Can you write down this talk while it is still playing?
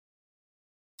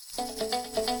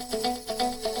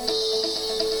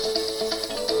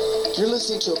You're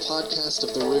listening to a podcast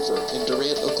of The River in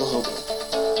Durant, Oklahoma.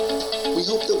 We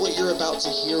hope that what you're about to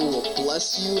hear will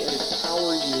bless you and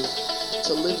empower you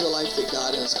to live the life that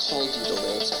God has called you to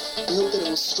live. We hope that it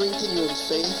will strengthen you in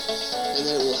faith and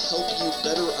that it will help you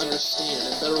better understand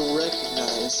and better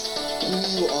recognize who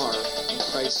you are in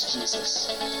Christ Jesus.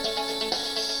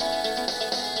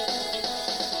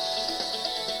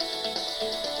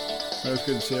 Well, it's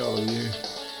good to see all of you.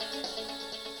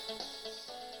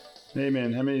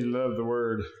 Amen. How many love the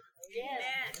Word?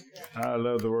 Yes. I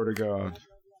love the Word of God.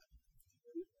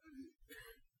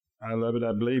 I love it.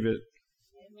 I believe it.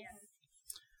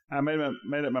 I made up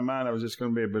my mind I was just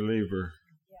going to be a believer.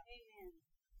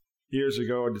 Years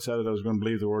ago, I decided I was going to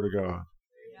believe the Word of God.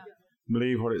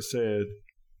 Believe what it said.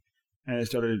 And it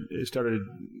started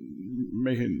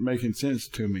making sense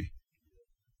to me.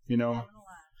 You know,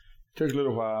 it took a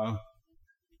little while.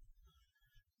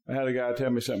 I had a guy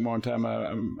tell me something one time.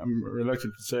 I'm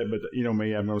reluctant to say it, but you know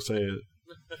me, I'm going to say it.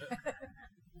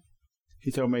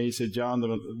 He told me, he said, John,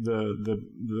 the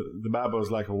Bible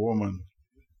is like a woman.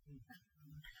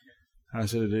 I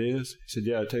said, it is? He said,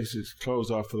 yeah, it takes its clothes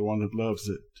off for the one that loves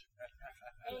it.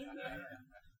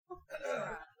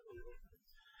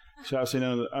 So I've seen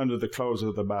under the clothes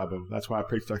of the Bible. That's why I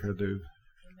preach like I do.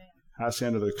 I see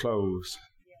under the clothes.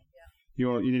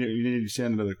 You need to see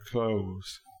under the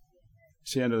clothes.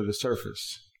 See under the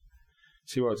surface.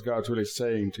 See what God's really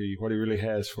saying to you, what He really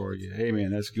has for you.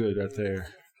 Amen. That's good right there.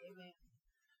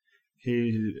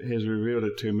 He has revealed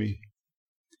it to me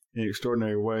in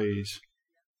extraordinary ways.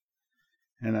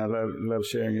 And I love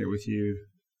sharing it with you.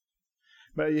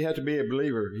 But you have to be a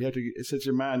believer. You have to set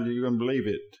your mind that you're going to believe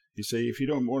it. You see, if you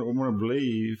don't want to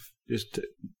believe just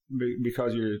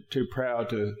because you're too proud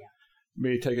to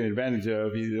be taken advantage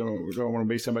of, you don't want to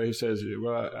be somebody who says,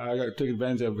 well, I got taken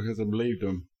advantage of because I believed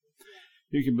them.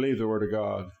 You can believe the Word of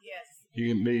God. Yes.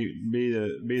 You can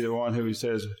be the one who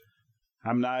says,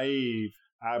 I'm naive,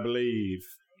 I believe.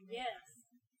 Yes.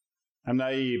 I'm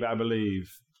naive, I believe.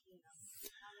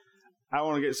 I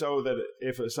want to get so that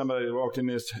if somebody walked in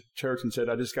this church and said,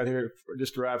 I just got here,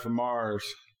 just arrived from Mars,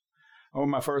 I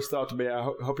want my first thought to be, I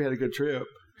hope you had a good trip.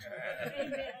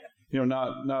 You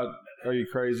know, not, are you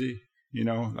crazy? You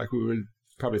know, like we would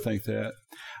probably think that.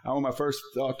 I want my first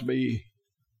thought to be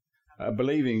a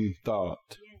believing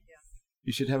thought.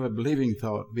 You should have a believing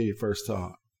thought be your first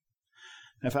thought.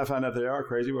 If I find out they are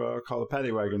crazy, well, I'll call the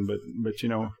paddy wagon, but you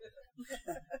know,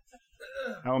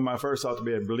 I want my first thought to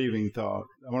be a believing thought.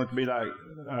 I want it to be like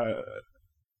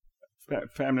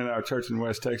family in our church in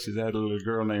West Texas had a little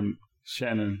girl named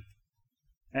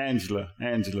Angela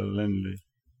Lindley.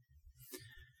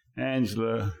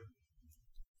 Angela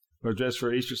was dressed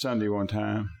for Easter Sunday one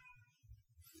time.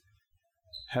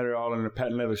 Had her all in her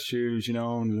patent leather shoes, you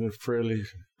know, and a little frilly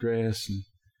dress. And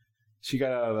she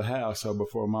got out of the house, so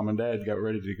before Mom and Dad got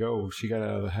ready to go, she got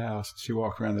out of the house. She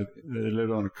walked around, they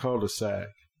lived on a cul-de-sac.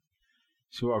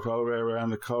 She walked all the way around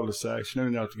the cul-de-sac. She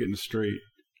knew not to get in the street.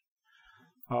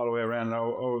 All the way around and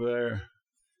over there.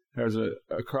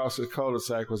 Across the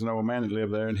cul-de-sac was an old man that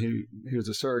lived there, and he was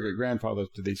a surrogate grandfather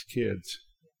to these kids.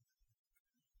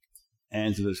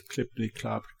 Angela's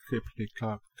clippity-clop,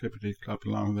 clippity-clop, clippity-clop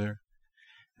along there.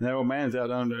 And that old man's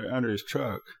out under his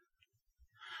truck,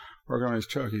 working on his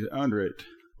truck. He's under it,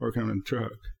 working on the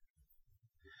truck.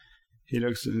 He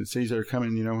looks and sees her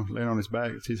coming, you know, laying on his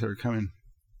back, sees her coming.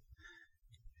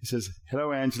 He says,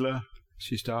 hello, Angela.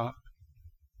 She stopped,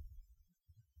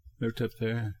 looked up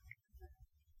there.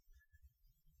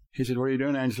 He said, what are you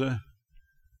doing, Angela?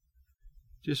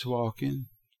 Just walking.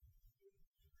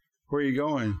 Where are you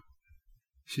going?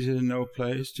 She said, no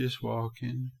place, just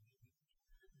walking.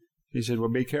 He said, well,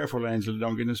 be careful, Angela.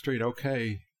 Don't get in the street.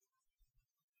 Okay.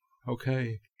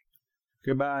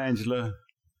 Goodbye, Angela.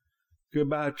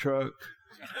 Goodbye, truck.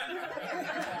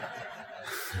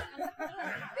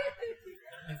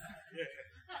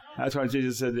 That's why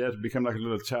Jesus said you have to become like a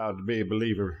little child to be a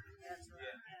believer.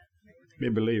 Be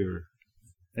a believer.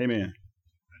 Amen.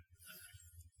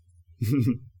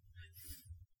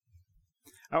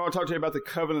 I want to talk to you about the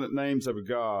covenant names of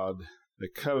God. The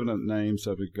covenant names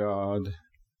of God.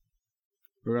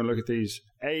 We're going to look at these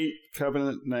 8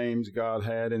 covenant names God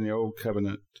had in the Old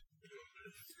Covenant.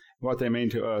 What they mean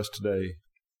to us today.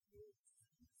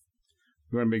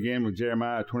 We're going to begin with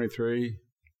Jeremiah 23.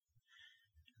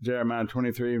 Jeremiah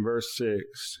 23 and verse 6.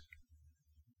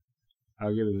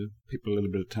 I'll give the people a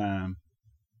little bit of time.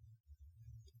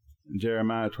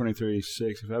 Jeremiah 23,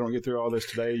 6. If I don't get through all this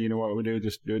today, you know what we do?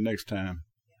 Just do it next time.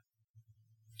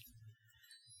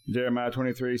 Jeremiah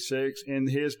 23:6. In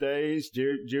his days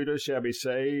Judah shall be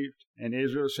saved, and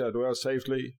Israel shall dwell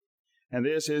safely. And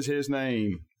this is his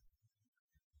name.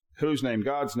 Whose name?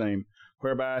 God's name.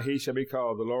 Whereby he shall be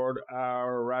called the Lord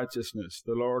our righteousness.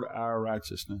 The Lord our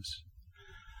righteousness.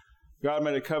 God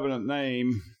made a covenant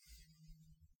name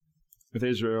with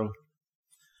Israel.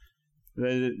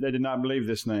 They did not believe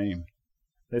this name.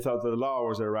 They thought that the law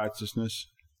was their righteousness.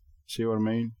 See what I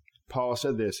mean? Paul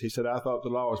said this. He said, I thought the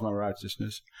law was my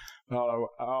righteousness. But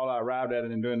all I arrived at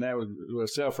in doing that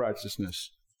was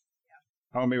self-righteousness.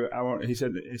 He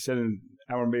said,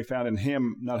 I want to be found in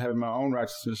him, not having my own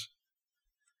righteousness,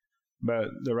 but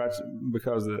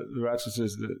because the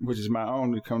righteousness which is my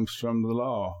own, it comes from the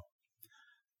law.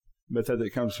 But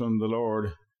that comes from the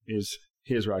Lord is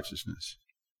his righteousness.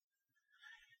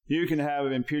 You can have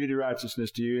imputed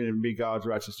righteousness to you and be God's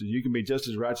righteousness. You can be just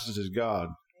as righteous as God.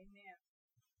 Amen.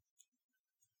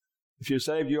 If you're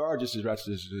saved, you are just as righteous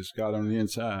as God on the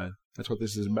inside. That's what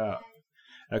this is about.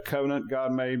 A covenant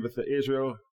God made with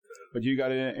Israel, but you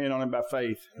got in on it by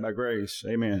faith, by grace.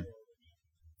 Amen.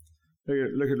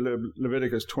 Look at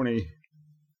Leviticus 20,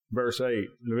 verse 8.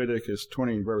 Leviticus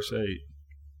 20, verse 8.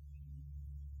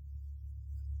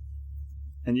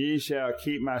 And ye shall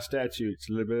keep my statutes.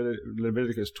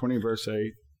 Leviticus 20, verse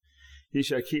 8. Ye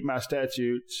shall keep my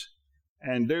statutes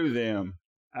and do them.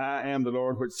 I am the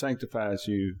Lord which sanctifies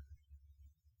you.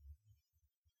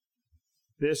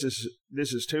 This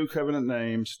is two covenant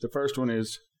names. The first one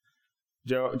is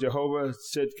Jehovah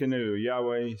Sidkenu,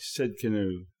 Yahweh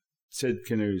Sidkenu.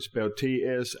 Sidkenu, spelled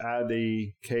Tsidkenu.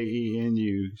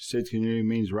 Sidkenu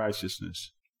means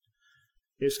righteousness.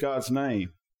 It's God's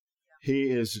name.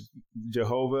 He is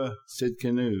Jehovah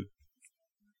Sidkenu.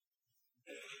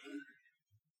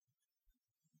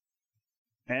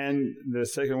 And the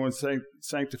second one,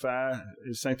 sanctify,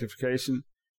 is sanctification.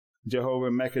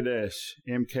 Jehovah Mekadesh,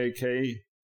 Mkkedesh.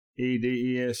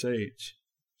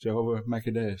 Jehovah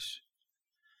Mekadesh.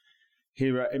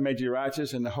 He made you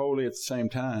righteous and holy at the same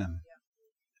time.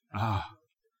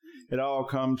 It all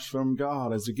comes from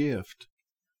God as a gift.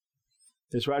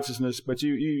 It's righteousness, but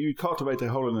you cultivate the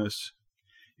holiness.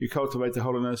 You cultivate the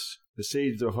holiness. The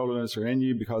seeds of holiness are in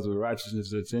you because of the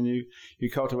righteousness that's in you.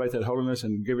 You cultivate that holiness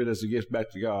and give it as a gift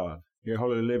back to God. Your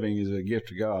holy living is a gift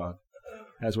to God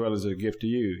as well as a gift to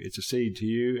you. It's a seed to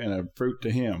you and a fruit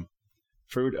to him.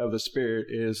 Fruit of the Spirit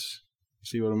is,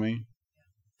 see what I mean?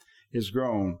 Is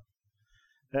grown.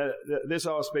 This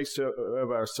all speaks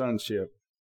of our sonship.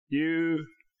 You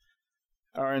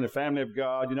are in the family of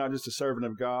God. You're not just a servant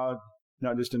of God.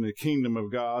 Not just in the kingdom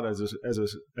of God as a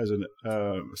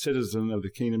citizen of the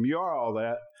kingdom. You are all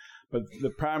that, but the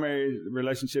primary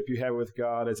relationship you have with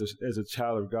God as a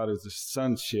child of God is the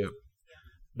sonship,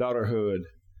 daughterhood,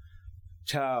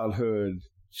 childhood,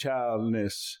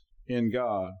 childness in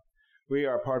God. We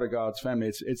are part of God's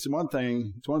family. It's one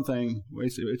thing to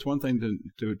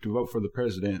vote for the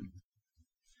president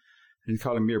and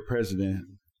call him your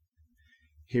president.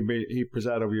 He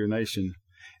preside over your nation.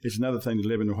 It's another thing to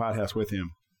live in the White House with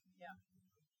him. Yeah.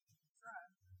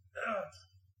 Right.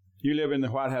 You live in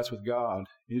the White House with God.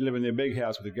 You live in the big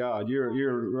house with God. You're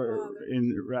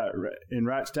in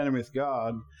right standing with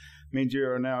God means you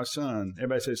are now a son.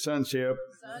 Everybody say sonship.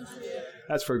 Sonship.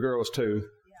 That's for girls too.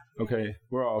 Yeah. Okay,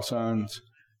 we're all sons.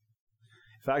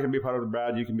 If I can be part of the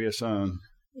bride, you can be a son.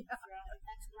 Yeah.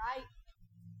 That's right.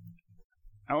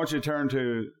 I want you to turn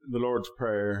to the Lord's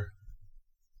Prayer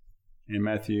in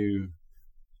Matthew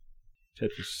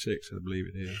chapter 6, I believe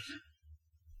it is.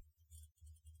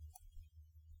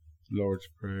 Lord's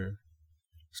Prayer.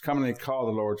 It's commonly called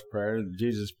the Lord's Prayer.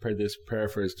 Jesus prayed this prayer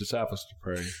for his disciples to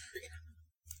pray.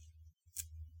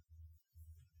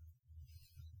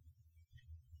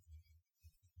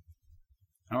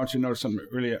 I want you to notice something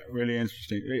really, really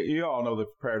interesting. You all know the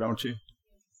prayer, don't you?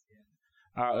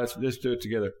 All right, let's do it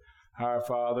together. Our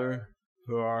Father,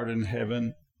 who art in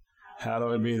heaven,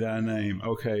 hallowed be thy name.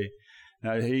 Okay.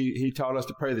 Now, he taught us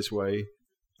to pray this way,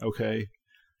 okay?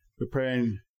 We're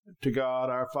praying to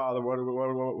God, our Father. What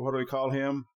do we call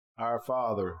him? Our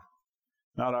Father.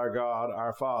 Not our God,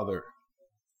 our Father.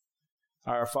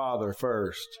 Our Father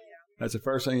first. That's the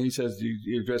first thing he says.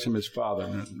 You address him as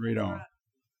Father. Read on.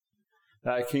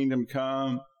 Thy kingdom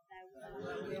come.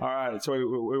 All right, so we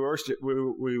worship.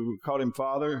 We called him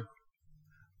Father.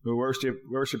 We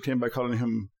worshipped him by calling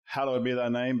him, hallowed be thy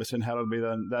name, but saying, hallowed be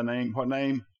thy name. What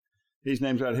name? These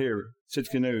names right here,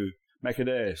 Sidkenu,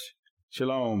 Mekadesh,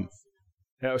 Shalom,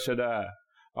 El Shaddai,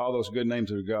 all those good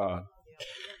names of God.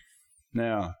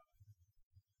 Now,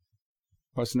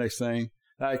 what's the next thing?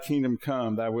 Thy kingdom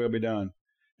come, thy will be done.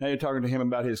 Now you're talking to him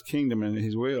about his kingdom and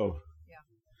his will. Yeah.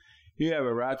 You have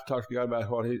a right to talk to God about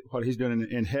what He's doing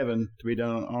in heaven to be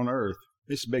done on earth.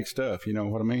 This is big stuff, you know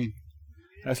what I mean?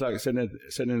 That's like sitting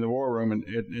in the war room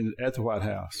at the White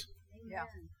House. Yeah.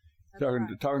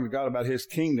 Talking to God about His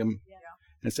kingdom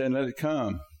and saying, let it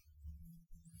come.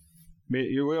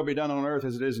 Your will be done on earth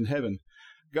as it is in heaven.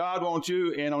 God wants you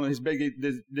in on His big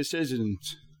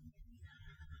decisions.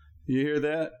 You hear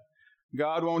that?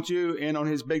 God wants you in on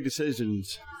His big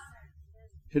decisions.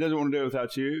 He doesn't want to do it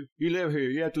without you. You live here.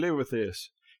 You have to live with this.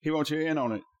 He wants you in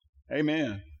on it.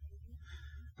 Amen.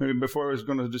 Before He was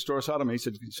going to destroy Sodom, He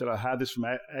said, should I hide this from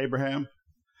Abraham?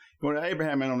 He wanted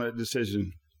Abraham in on that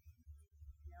decision.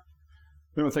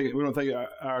 We don't think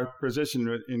our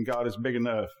position in God is big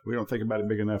enough. We don't think about it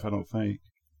big enough, I don't think.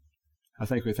 I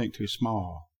think we think too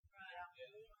small.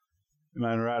 Am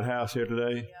I in the right house here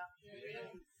today?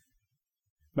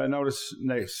 But notice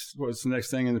what's the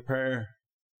next thing in the prayer?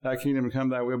 Thy kingdom come,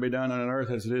 thy will be done on earth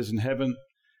as it is in heaven.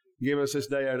 Give us this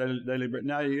day our daily bread.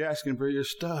 Now you're asking for your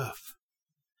stuff.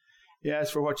 You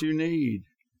ask for what you need.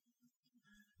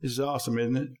 This is awesome,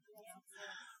 isn't it?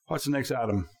 What's the next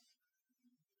item?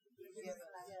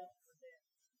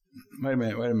 Wait a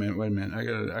minute. I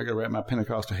gotta wrap my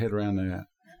Pentecostal head around that.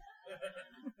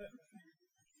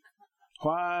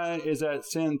 Why is that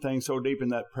sin thing so deep in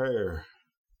that prayer?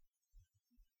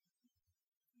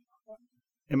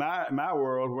 In my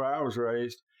world, where I was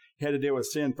raised, you had to deal with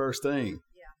sin first thing.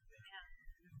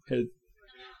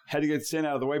 Had to get sin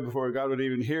out of the way before God would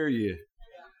even hear you.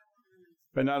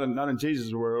 But not in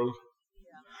Jesus' world.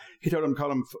 He told him,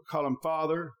 call him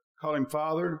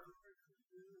Father.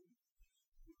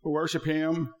 Worship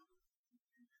Him.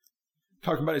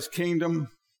 Talk about His kingdom.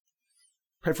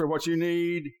 Pray for what you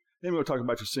need. Then we'll talk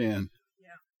about your sin.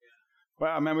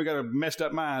 Wow, man, we got a messed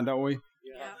up mind, don't we?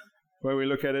 Where we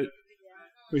look at it,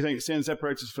 we think sin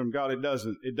separates us from God. It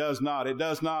doesn't. It does not. It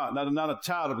does not. Not a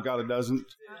child of God, it doesn't.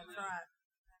 That's right.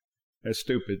 That's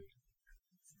stupid.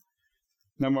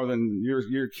 No more than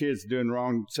your kids doing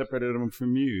wrong separated them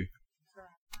from you.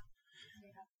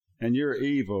 And you're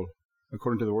evil,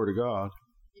 according to the Word of God.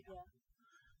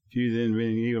 If you then,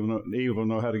 being evil,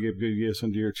 know how to give good gifts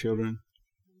unto your children.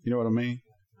 You know what I mean?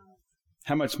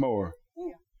 How much more?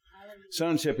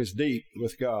 Sonship is deep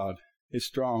with God. It's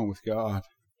strong with God.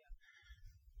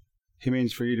 He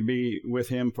means for you to be with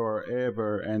Him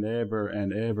forever and ever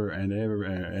and ever and ever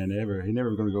and ever. He's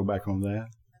never going to go back on that.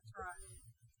 That's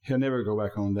right. He'll never go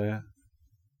back on that.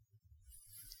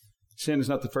 Sin is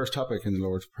not the first topic in the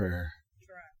Lord's Prayer,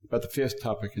 but the fifth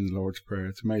topic in the Lord's Prayer.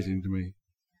 It's amazing to me.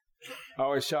 It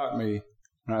always shocked me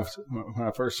when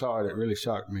I first saw it. It really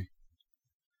shocked me.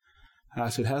 I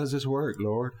said, how does this work,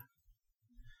 Lord?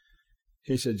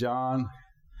 He said, John,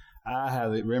 I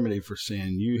have the remedy for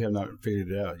sin. You have not figured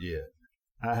it out yet.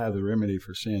 I have the remedy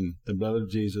for sin. The blood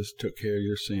of Jesus took care of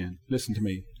your sin. Listen to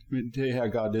me. Let me tell you how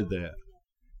God did that.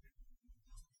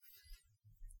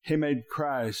 He made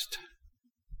Christ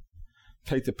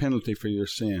take the penalty for your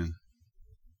sin.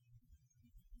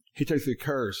 He took the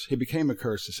curse. He became a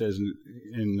curse, it says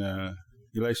in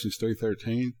Galatians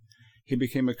 3:13. He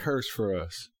became a curse for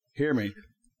us. Hear me.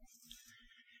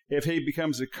 If He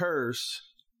becomes a curse,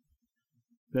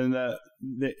 then the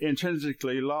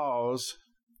intrinsically laws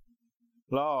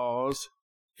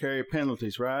carry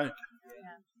penalties, right?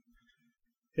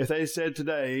 If they said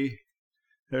today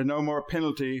there's no more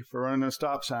penalty for running a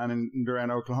stop sign in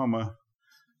Durant, Oklahoma,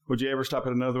 would you ever stop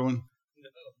at another one?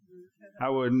 No. I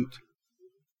wouldn't.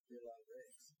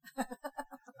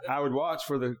 I would watch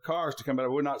for the cars to come, but I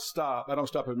would not stop. I don't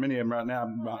stop at many of them right now.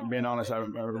 Being honest, I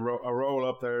roll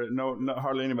up there. No,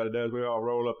 hardly anybody does. We all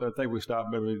roll up there. Think we stop,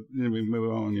 but then we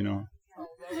move on. You know.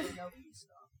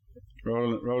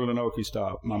 Roll an Okie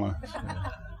stop, Mama.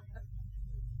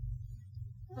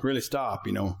 Really stop,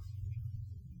 you know.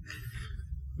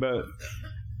 But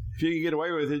if you can get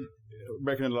away with it,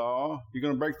 breaking the law, you're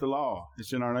going to break the law.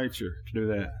 It's in our nature to do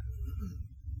that.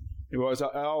 It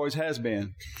always has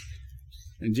been.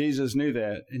 And Jesus knew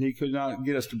that, and He could not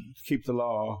get us to keep the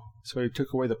law, so He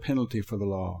took away the penalty for the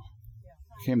law.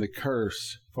 Became the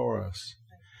curse for us.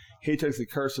 He took the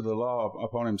curse of the law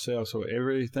upon Himself, so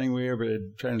everything we ever had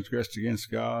transgressed against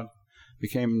God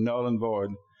became null and void,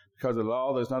 because the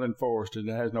law that's not enforced, it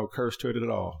has no curse to it at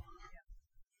all.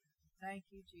 Thank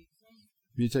you, Jesus.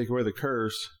 If you take away the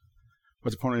curse,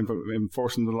 what's the point of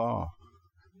enforcing the law?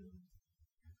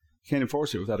 You can't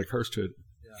enforce it without a curse to it.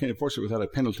 You can't enforce it without a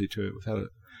penalty to it, without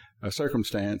a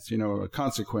circumstance, a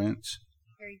consequence.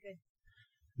 Very good.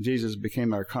 Jesus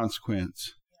became our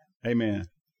consequence. Amen.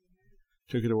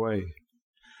 Took it away.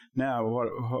 Now,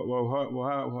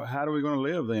 how are we going to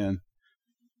live then?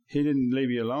 He didn't leave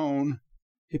you alone.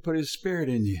 He put His Spirit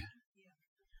in you.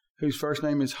 whose first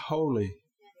name is holy.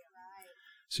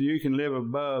 So you can live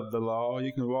above the law.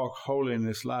 You can walk holy in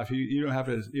this life. You don't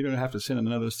have to sin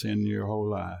another sin your whole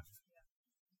life.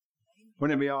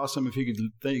 Wouldn't it be awesome if you could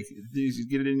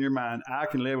get it in your mind? I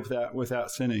can live without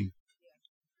sinning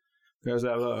because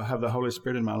I have the Holy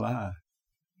Spirit in my life.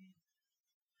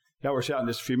 Y'all were shouting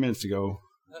just a few minutes ago.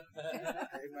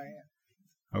 Amen.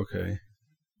 Okay.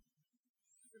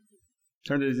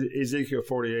 Turn to Ezekiel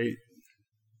 48.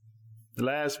 The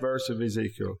last verse of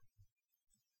Ezekiel.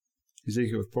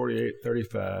 Ezekiel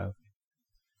 48:35.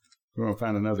 We're going to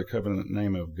find another covenant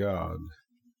name of God.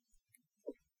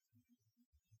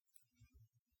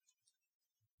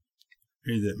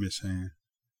 Read that, Miss Ann.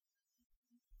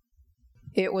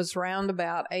 It was round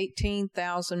about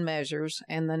 18,000 measures,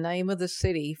 and the name of the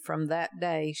city from that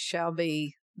day shall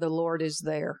be, The Lord is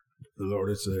there. The Lord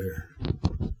is there.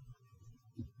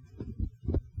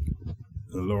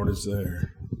 The Lord is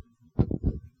there.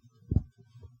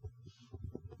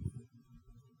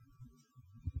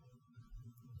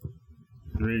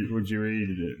 Would you read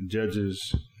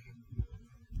Judges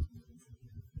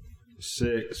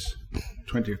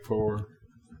 6:24?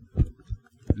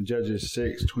 Judges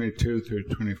 6:22 through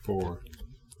 24.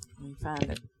 Let me find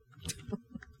it.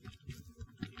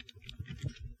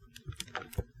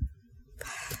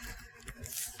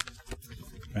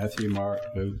 Matthew, Mark,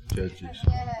 Luke, Judges.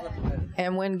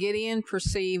 And when Gideon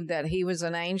perceived that he was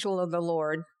an angel of the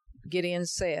Lord, Gideon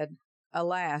said,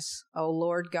 Alas, O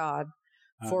Lord God,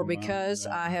 for because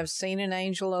I have seen an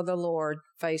angel of the Lord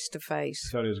face to face.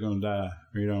 Thought he was going to die.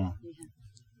 Read on.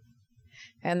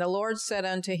 And the Lord said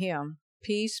unto him,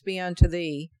 Peace be unto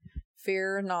thee.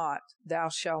 Fear not, thou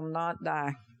shalt not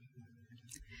die.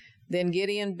 Then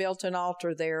Gideon built an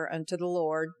altar there unto the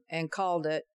Lord, and called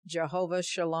it Jehovah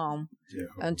Shalom.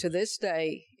 Jehovah. Unto this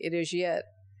day it is yet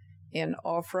in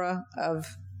Ophrah of...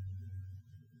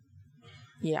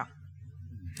 Yeah.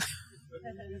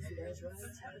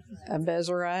 A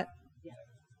Bezerite.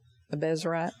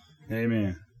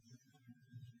 Amen.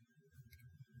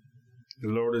 The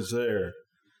Lord is there.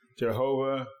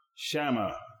 Jehovah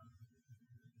Shammah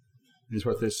is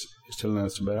what this is telling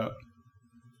us about.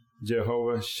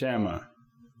 Jehovah Shammah.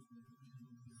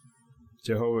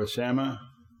 Jehovah Shammah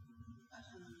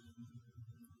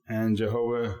and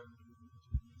Jehovah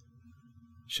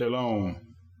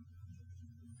Shalom.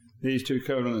 These two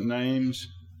covenant names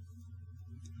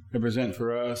represent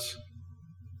for us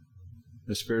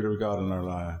the Spirit of God in our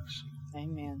lives.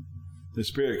 Amen. The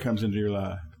Spirit comes into your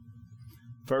life.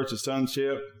 First the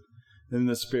sonship, then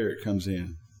the Spirit comes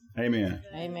in. Amen.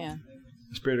 Amen.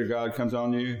 The Spirit of God comes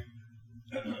on you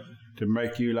to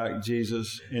make you like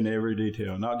Jesus in every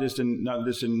detail, not just in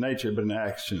nature, but in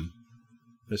action.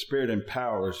 The Spirit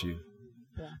empowers you.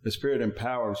 Yeah. The Spirit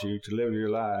empowers you to live your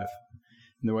life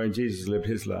in the way Jesus lived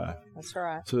his life. That's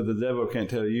right. So the devil can't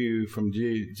tell you from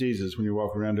Jesus when you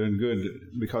walk around doing good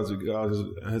because God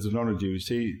has anointed you.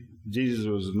 See, Jesus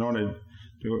was anointed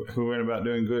who went about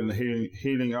doing good and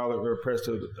healing all that were oppressed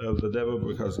of the devil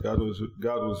because God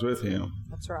was with him.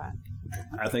 That's right.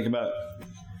 I think about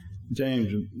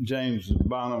James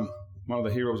Bonham, one of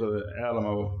the heroes of the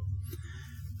Alamo.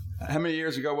 How many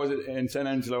years ago was it in San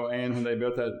Angelo, Ann, when they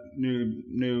built that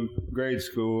new grade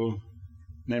school,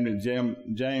 named it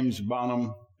James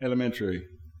Bonham Elementary?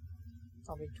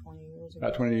 Probably 20 years ago.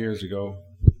 About 20 years ago.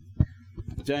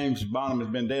 James Bonham has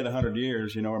been dead 100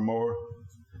 years, or more.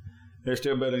 They're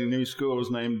still building new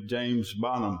schools named James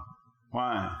Bonham.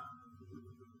 Why?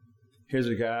 Here's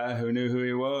a guy who knew who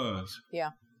he was.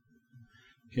 Yeah.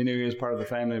 He knew he was part of the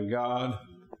family of God.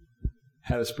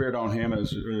 Had a spirit on him that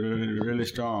was really, really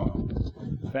strong.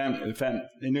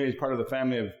 He knew he was part of the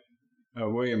family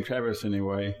of William Travis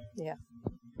anyway. Yeah.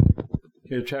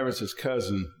 He was Travis's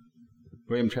cousin.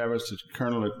 William Travis is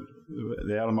colonel at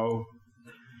the Alamo.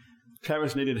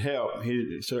 Travis needed help.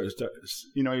 He's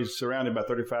surrounded by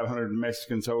 3,500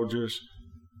 Mexican soldiers,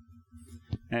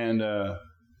 and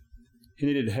he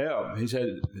needed help. He said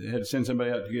he had to send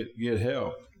somebody out to get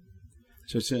help.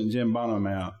 So he sent Jim Bonham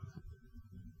out.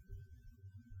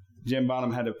 Jim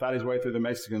Bonham had to fight his way through the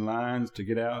Mexican lines to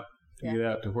get out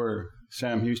to where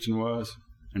Sam Houston was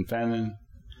and Fannin.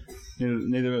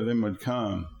 Neither of them would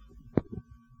come.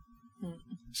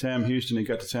 Sam Houston, he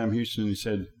got to Sam Houston and he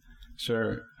said,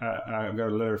 "Sir, I've got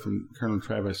a letter from Colonel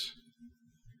Travis."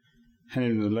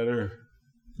 Handed him the letter.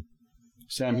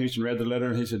 Sam Houston read the letter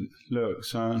and he said, "Look,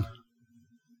 son,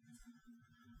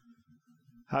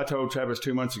 I told Travis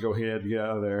 2 months ago he had to get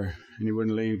out of there, and he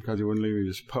wouldn't leave because he wouldn't leave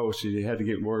his post. He had to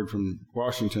get word from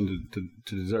Washington to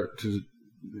desert.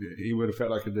 He would have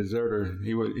felt like a deserter.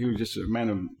 He was just a man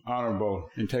of honorable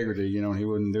integrity, and he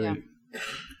wouldn't do it."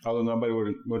 although nobody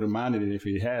would have minded it if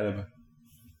he had of.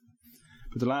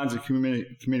 But the lines of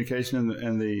communication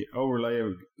and the overlay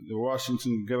of the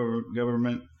Washington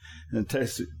government and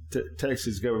the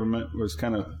Texas government was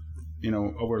kind of,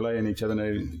 overlaying each other,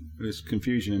 and there was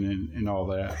confusion and all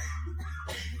that.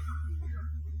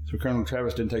 So Colonel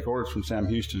Travis didn't take orders from Sam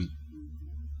Houston.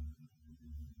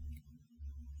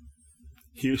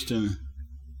 Houston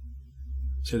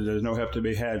said, "There's no help to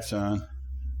be had, son."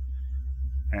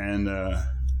 And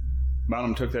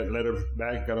Bonham took that letter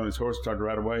back, got on his horse, started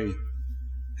right away.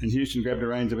 And Houston grabbed the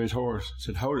reins of his horse,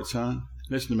 said, "Hold it, son.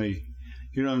 Listen to me.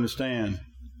 You don't understand.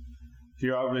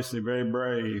 You're obviously very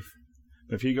brave.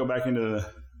 But if you go back into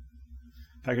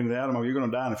the Alamo, you're going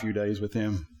to die in a few days with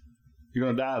him. You're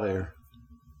going to die there.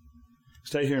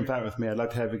 Stay here and fight with me. I'd like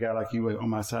to have a guy like you on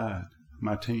my side,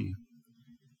 my team."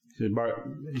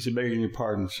 He said, "Begging your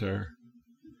pardon, sir."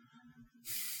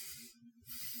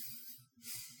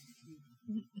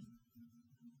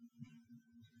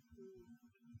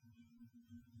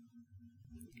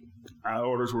 My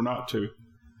orders were not to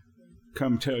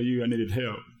come tell you I needed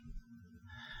help.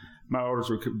 My orders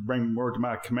were to bring word to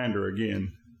my commander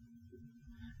again.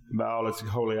 By all that's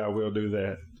holy, I will do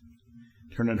that.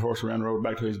 Turned that horse around and rode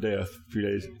back to his death a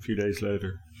few days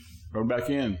later. Rode back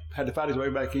in. Had to fight his way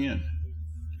back in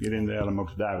to get into Alamo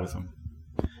to die with them.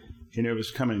 He knew it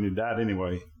was coming, and he died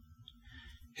anyway.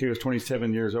 He was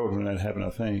 27 years old when that happened,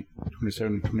 I think.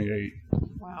 27, 28.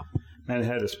 Wow. Man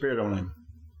had a spirit on him.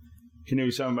 He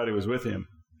knew somebody was with him.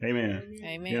 Amen.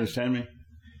 Amen. You understand me?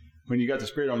 When you got the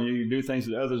Spirit on you, you do things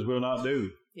that others will not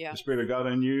do. Yeah. The Spirit of God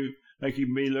in you make you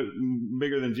look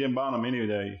bigger than Jim Bonham any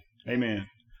day. Amen.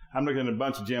 I'm looking at a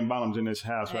bunch of Jim Bonhams in this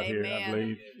house right here, I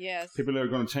believe. Yes. People that are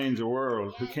going to change the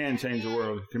world, who can change the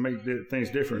world, can make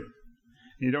things different.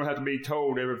 And you don't have to be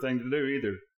told everything to do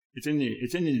either. It's in you.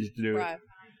 It's in you to do Right.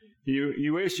 it.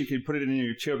 You wish you could put it in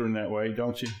your children that way,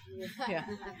 don't you? Yeah.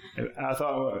 I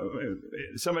thought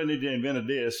somebody needed to invent a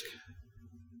disc,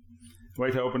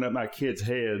 way to open up my kid's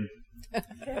head.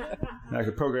 I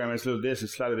could program this little disc and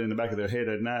slide it in the back of their head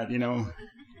at night, You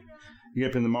get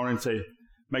up in the morning and say,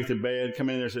 make the bed, come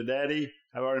in there and say, "Daddy,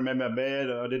 I've already made my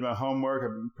bed, I did my homework, I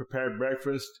prepared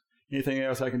breakfast. Anything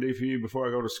else I can do for you before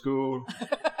I go to school?"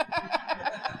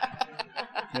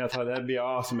 I thought that'd be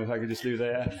awesome if I could just do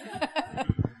that.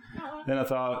 Then I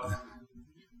thought,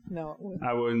 No, it wouldn't.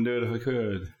 I wouldn't do it if I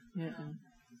could. Mm-mm.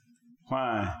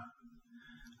 Why?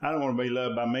 I don't want to be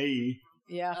loved by me.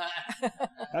 Yeah.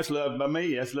 That's loved by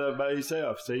me. That's loved by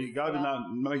yourself. See, God did not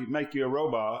make you a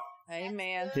robot.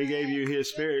 Amen. He gave you His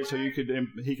Spirit so He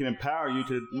can empower you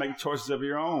to make choices of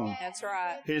your own. That's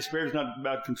right. His Spirit is not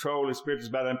about control. His Spirit is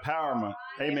about empowerment.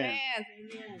 Amen.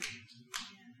 Amen.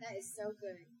 That is so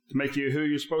good. To make you who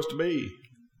you're supposed to be.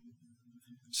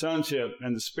 Sonship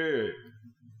and the Spirit.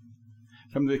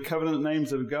 From the covenant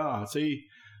names of God. See,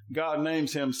 God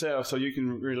names Himself so you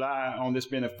can rely on this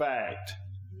being a fact.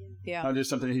 Yeah. Not just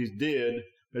something He did,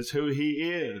 but it's who He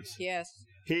is. Yes.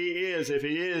 He is. If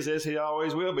He is this, He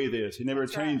always will be this. He never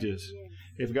That's right. changes.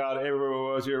 If God ever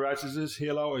was your righteousness,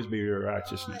 He'll always be your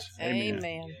righteousness.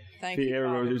 Amen. Thank If He you, ever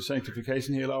was Father. your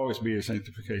sanctification, He'll always be your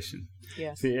sanctification.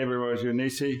 Yes. If He ever was your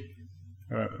Nisi,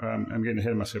 I'm getting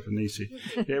ahead of myself with Nisi.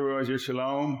 If He ever was your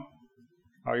Shalom,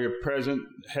 or your present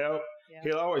help, Yeah.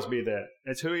 He'll always be that.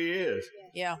 That's who He is.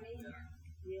 Yeah.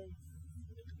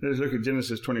 Let's look at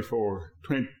Genesis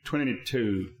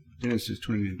 22. Genesis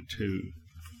 22.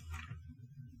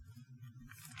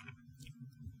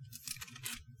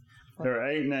 There are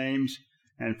 8 names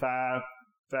and five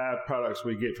products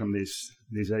we get from these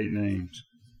 8 names.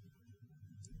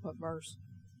 What verse?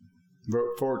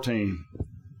 14.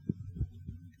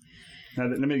 Now,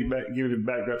 let me give you the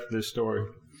backdrop to this story.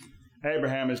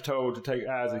 Abraham is told to take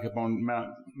Isaac up on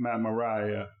Mount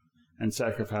Moriah and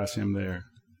sacrifice him there.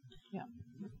 Yeah.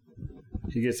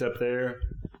 He gets up there,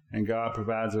 and God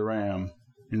provides a ram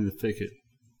in the thicket.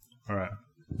 All right.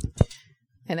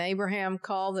 And Abraham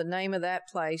called the name of that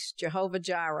place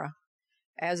Jehovah-Jireh.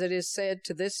 As it is said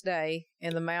to this day,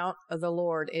 in the mount of the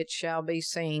Lord it shall be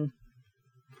seen.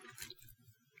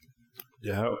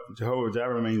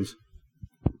 Jehovah-Jireh means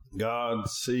God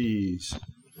sees.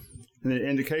 And the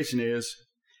indication is,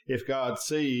 if God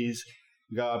sees,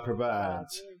 God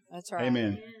provides. That's right.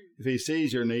 Amen. If He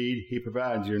sees your need, He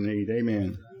provides your need.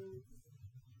 Amen.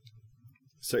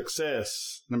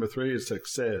 Success. Number 3 is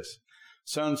success.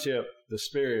 Sonship, the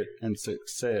Spirit, and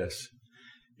success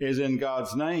is in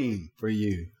God's name for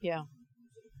you. Yeah.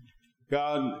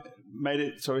 God made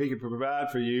it so He could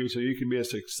provide for you so you can be a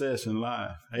success in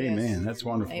life. Amen. Yes. That's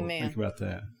wonderful. Amen. Think about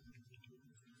that.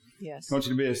 Yes. I want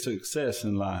you to be a success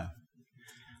in life.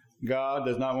 God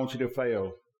does not want you to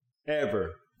fail.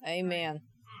 Ever. Amen.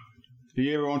 Do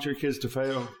you ever want your kids to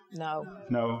fail? No.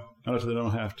 No, not if they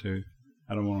don't have to.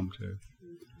 I don't want them to.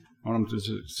 I want them to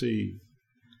succeed.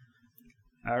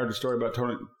 I heard a story about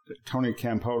Tony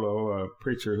Campolo, a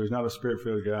preacher who's not a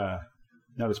spirit-filled guy.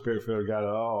 Not a spirit-filled guy at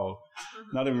all.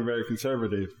 Not even very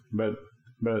conservative, but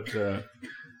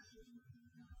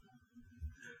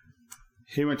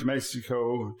he went to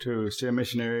Mexico to see a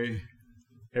missionary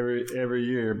every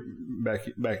year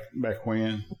back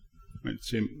when. Went to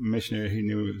see a missionary he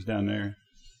knew was down there.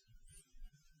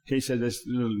 He said this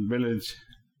little village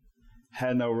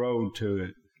had no road to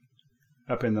it.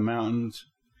 Up in the mountains,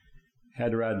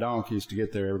 had to ride donkeys to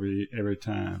get there every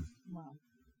time. Wow.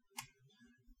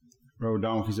 Rode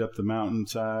donkeys up the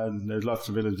mountainside. There's lots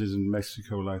of villages in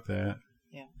Mexico like that.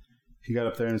 Yeah. He got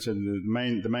up there and said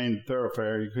the main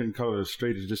thoroughfare, you couldn't call it a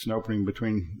street, it's just an opening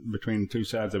between two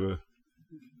sides of a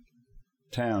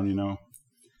town, you know.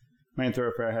 Main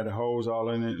thoroughfare had the holes all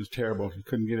in it. It was terrible. You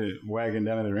couldn't get a wagon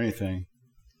down it or anything.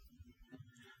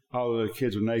 All of the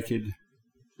kids were naked.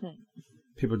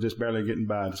 People just barely getting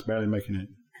by, just barely making it.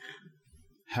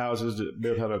 Houses that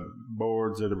built out of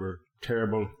boards that were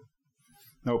terrible.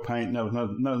 No paint,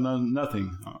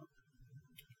 nothing.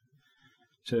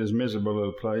 So it was a miserable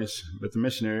little place. But the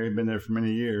missionary had been there for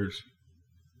many years.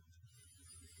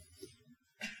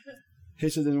 He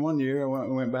said, then one year I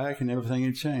went back and everything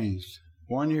had changed.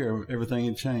 1 year, everything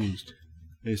had changed.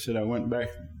 He said, I went back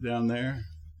down there.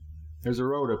 There's a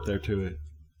road up there to it.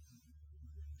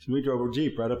 So we drove a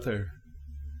Jeep right up there.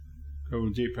 To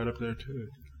it.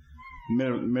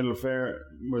 Middle fair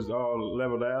was all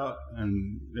leveled out,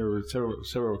 and there were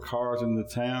several cars in the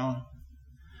town.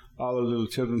 All the little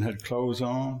children had clothes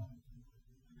on.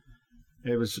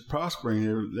 It was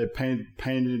prospering. They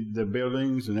painted the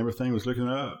buildings, and everything was looking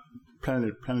up.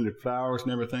 Planted flowers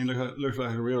and everything. Looked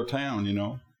like a real town, you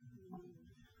know.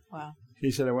 Wow. He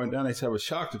said, I went down. He said, I was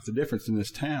shocked at the difference in this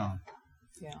town.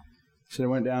 Yeah. He said, I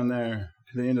went down there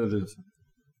to the end of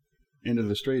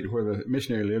the street where the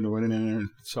missionary lived. I went in there and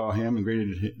saw him and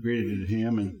greeted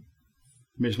him. And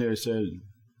the missionary said,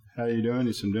 how are you doing?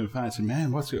 He said, I'm doing fine. I said,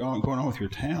 man, what's going on with your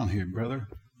town here, brother?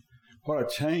 What a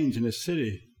change in this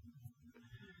city.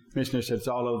 The missionary said, it's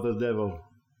all of the devil.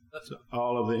 It's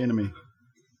all of the enemy.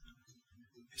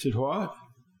 He said, what?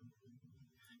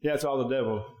 Yeah, it's all the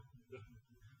devil.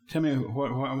 Tell me, why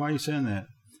are you saying that?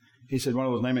 He said, one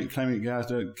of those name it, claim it guys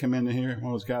that come in here,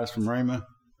 one of those guys from Rhema,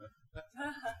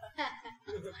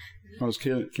 one of those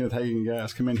Kenneth Hagin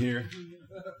guys come in here.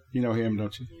 You know him,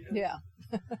 don't you? Yeah.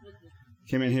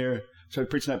 Came in here, started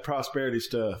preaching that prosperity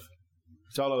stuff.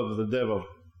 It's all over the devil.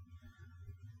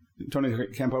 Tony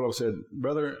Campolo said,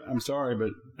 brother, I'm sorry,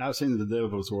 but I've seen the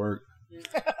devil's work.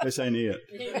 This ain't it.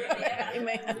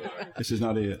 Amen. This is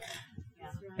not it.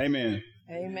 Amen.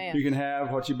 Amen. You can have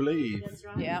what you believe.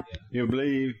 Yeah. You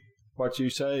believe what you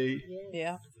say.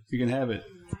 Yeah. You can have it.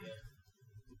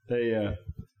 They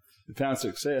found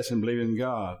success in believing in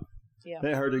God. Yeah.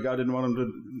 They heard that God didn't want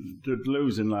them to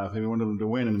lose in life. He wanted them to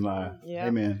win in life. Yeah.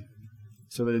 Amen.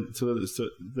 So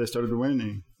they started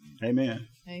winning. Amen.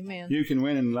 Amen. You can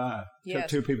win in life. Yes.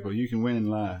 Two people. You can win in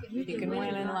life. You can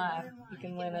win in life. You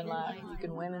can win in life. You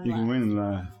can win in life. You can win in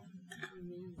life.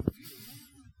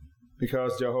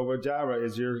 Because Jehovah Jireh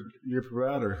is your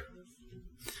provider.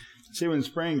 See, when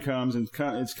spring comes, and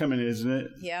it's coming, isn't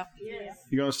it? Yeah.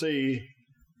 You're going to see,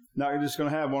 not just going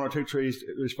to have one or two trees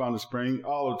respond to spring.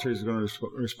 All the trees are going to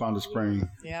respond to spring.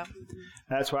 Yeah.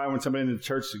 That's why when somebody in the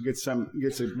church gets a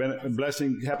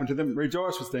blessing happen to them,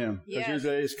 rejoice with them. Because Yes.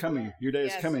 your day is coming. Your day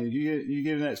is Yes. coming. You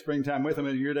get in that springtime with them,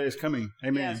 and your day is coming.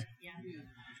 Amen. Yes.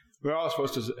 We're all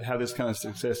supposed to have this kind of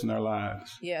success in our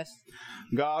lives. Yes.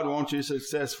 God wants you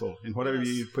successful in whatever Yes.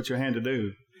 you put your hand to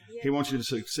do. He wants you to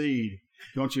succeed.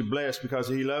 He wants you blessed because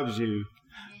He loves you.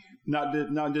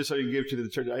 Not just so you give to the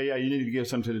church. Oh, yeah, you need to give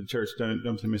something to the church.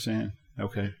 Don't miss Ann.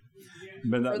 Okay.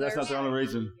 But that's not the only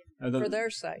reason. For their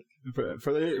sake.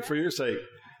 For your sake.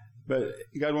 But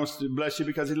God wants to bless you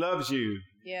because He loves you.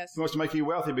 Yes. He wants to make you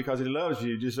wealthy because He loves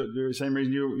you. Just the same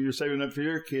reason you're saving up for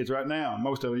your kids right now.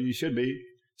 Most of you should be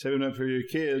saving up for your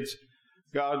kids.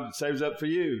 God saves up for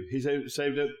you. He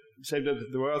saved up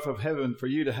the wealth of heaven for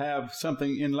you to have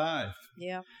something in life.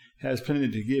 Yeah. He has plenty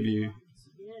to give you.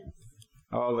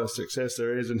 All the success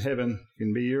there is in heaven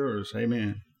can be yours.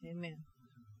 Amen. Amen.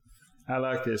 I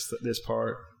like this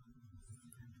part.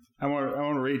 I want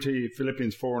to read to you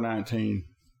Philippians 4:19.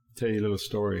 Tell you a little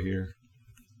story here.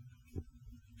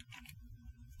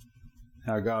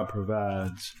 How God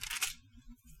provides.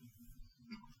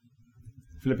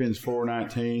 Philippians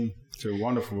 4:19. It's a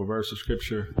wonderful verse of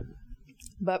Scripture.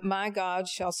 But my God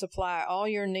shall supply all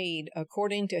your need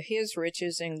according to his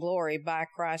riches and glory by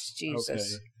Christ Jesus.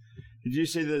 Okay. Did you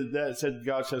see that said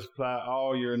God shall supply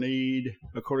all your need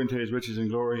according to his riches and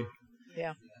glory?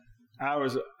 Yeah.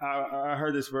 I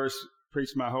heard this verse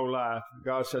preached my whole life.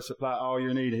 God shall supply all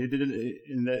your need. He did it,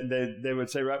 and they would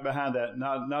say right behind that,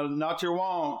 not your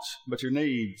wants, but your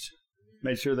needs.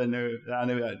 Made sure I knew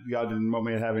that God didn't want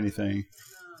me to have anything.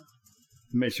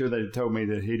 Made sure they told me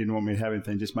that he didn't want me to have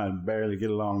anything, just my barely get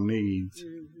along needs.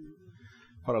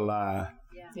 What a lie.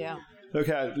 Yeah. Look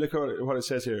what it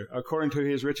says here. According to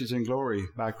his riches and glory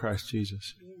by Christ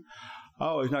Jesus.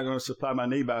 Oh, he's not going to supply my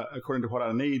need according to what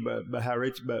I need, but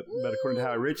according to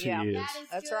how rich he is.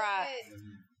 That's right.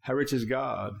 How rich is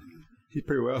God? He's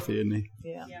pretty wealthy, isn't he?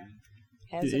 Yeah.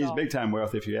 He's big time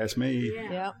wealthy, if you ask me.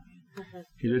 Yeah.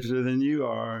 He's richer than you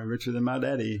are, richer than my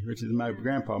daddy, richer than my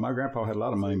grandpa. My grandpa had a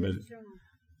lot of money, but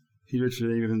he's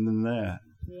richer even than that.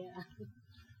 Yeah.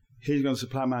 He's going to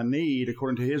supply my need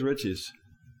according to his riches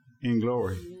in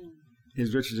glory.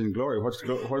 His riches in glory. What's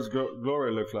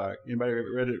glory look like? Anybody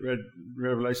read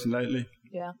Revelation lately?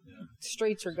 Yeah.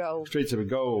 Streets are gold. Streets of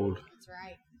gold. That's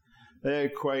right. They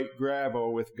equate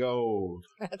gravel with gold.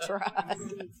 That's right.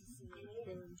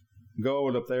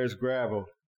 Gold up there is gravel.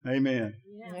 Amen.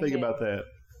 Yeah. Think about that.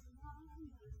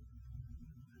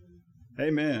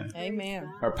 Amen. Amen.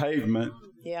 Or pavement.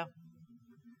 Yeah.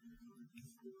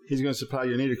 He's going to supply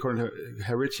your need according to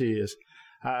how rich he is.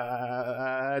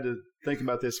 I had to think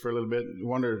about this for a little bit and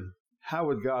wondered, how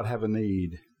would God have a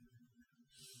need?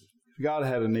 If God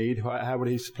had a need, how would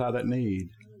he supply that need?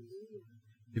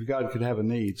 If God could have a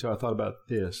need. So I thought about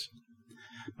this.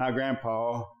 My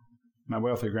grandpa, my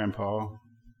wealthy grandpa,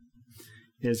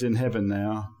 is in heaven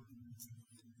now.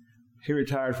 He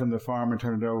retired from the farm and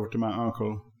turned it over to my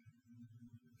uncle.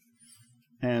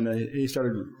 And he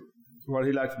started, what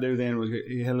he liked to do then was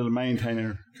he had a little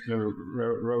maintainer, a little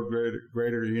road grader,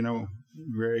 Greg,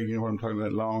 you know what I'm talking about,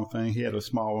 that long thing. He had a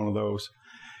small one of those.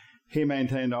 He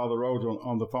maintained all the roads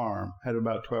on the farm, had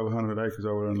about 1,200 acres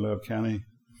over in Love County.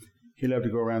 He loved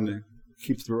to go around and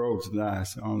keep the roads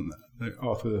nice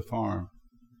all through the farm.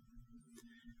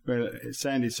 But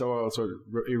sandy soil, so it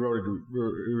eroded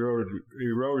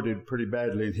pretty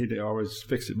badly, and he'd always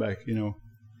fix it back,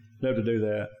 Loved to do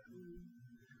that.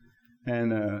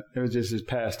 And it was just his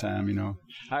pastime,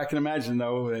 I can imagine,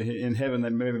 though, in heaven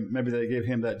that maybe they give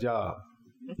him that job.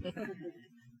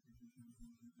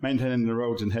 Maintaining the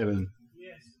roads in heaven.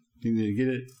 Yes. You get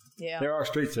it? Yeah. There are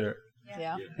streets there.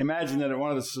 Yeah. Imagine that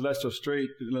one of the celestial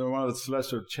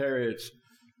chariots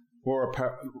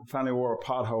finally wore a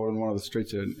pothole in one of the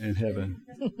streets in heaven.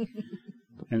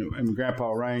 and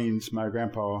Grandpa Raines, my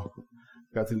grandpa,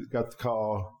 got the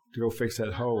call to go fix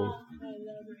that hole.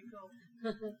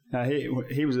 Now he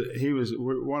was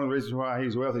one of the reasons why he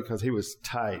was wealthy, because he was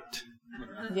tight.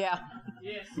 Yeah.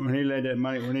 When he laid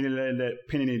that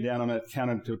penny down on that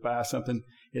counter to buy something,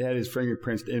 it had his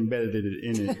fingerprints embedded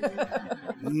in it.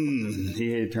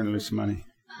 He had to turn loose some money.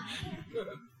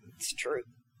 It's true.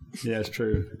 Yeah, it's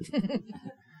true.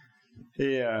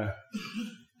 He had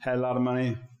a lot of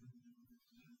money.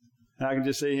 And I can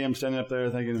just see him standing up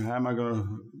there thinking, how am I going to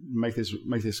make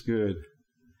this good?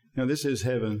 This is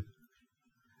heaven.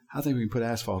 I think we can put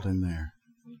asphalt in there.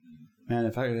 Man,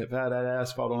 if I had that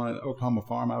asphalt on that Oklahoma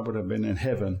farm, I would have been in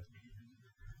heaven.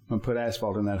 I'm going to put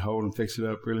asphalt in that hole and fix it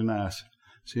up really nice.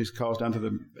 So he calls down to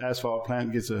the asphalt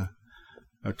plant, gets a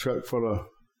truck full of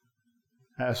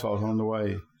asphalt on the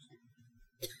way. And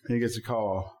he gets a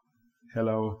call.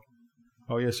 Hello.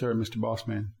 Oh, yes, sir, Mr.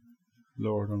 Bossman.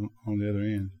 Lord on the other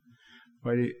end.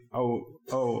 Waity.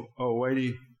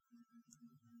 Waity.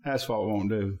 Asphalt won't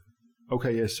do.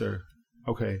 Okay, yes, sir.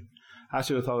 Okay. I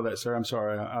should have thought of that, sir. I'm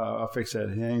sorry. I'll fix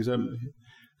that. He hangs up,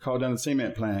 call down the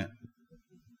cement plant.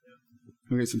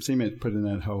 We'll get some cement put in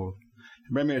that hole.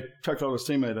 Bring me a truckload of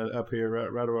cement up here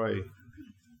right away.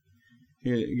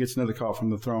 He gets another call from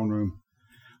the throne room.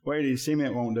 Waity,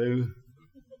 cement won't do.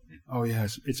 Oh, yeah,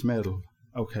 it's metal.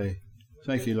 Okay.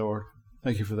 Thank you, Lord.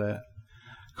 Thank you for that.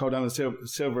 Call down the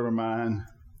silver mine.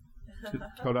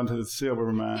 Call down to the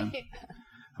silver mine.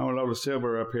 I want a load of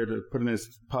silver up here to put in this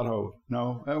pothole.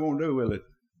 No, that won't do, will it?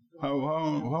 Why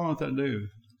won't that do?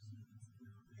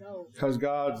 Because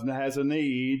God has a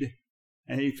need,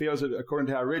 and he feels it according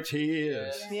to how rich he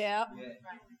is. Yeah.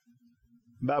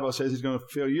 The Bible says he's going to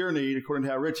fill your need according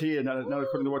to how rich he is, not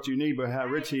according to what you need, but how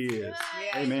rich he is.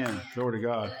 Yeah. Amen. Glory to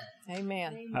God.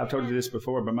 Amen. I've told you this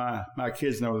before, but my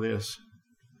kids know this.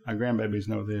 My grandbabies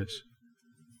know this.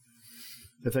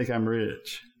 They think I'm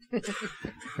rich.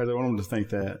 Because I want them to think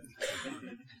that.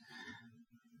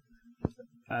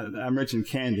 I'm rich in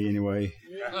candy anyway.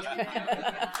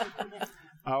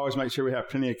 I always make sure we have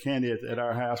plenty of candy at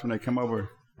our house when they come over.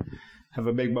 Have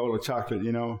a big bowl of chocolate,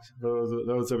 you know.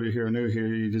 Those of you who are new here,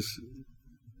 you just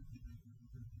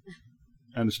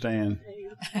understand.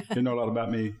 You know a lot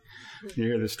about me. You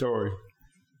hear the story.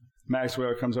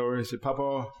 Maxwell comes over. He said,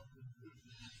 "Papa,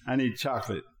 I need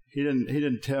chocolate." He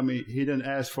didn't tell me. He didn't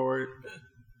ask for it.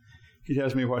 He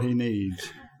tells me what he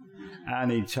needs. I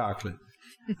need chocolate.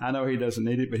 I know he doesn't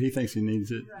need it, but he thinks he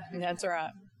needs it. That's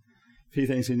right. If he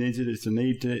thinks he needs it, it's a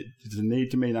need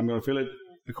to me, and I'm going to fill it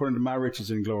according to my riches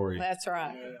and glory. That's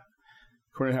right.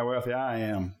 According to how wealthy I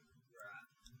am.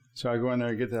 So I go in there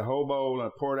and get the whole bowl and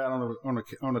I pour it out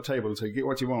on the table and say, "Get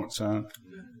what you want, son."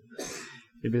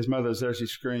 If his mother's there, she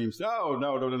screams, "Oh,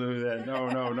 no, don't do that.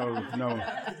 No.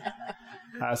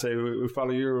 I say, "We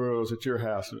follow your rules at your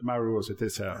house, my rules at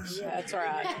this house." That's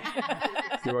right.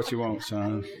 Get what you want,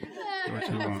 son. Get what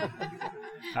you want.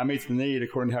 I meet the need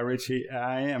according to how rich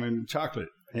I am in chocolate.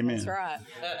 Amen. That's right.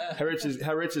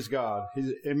 How rich is God?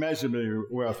 He's immeasurably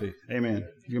wealthy. Amen.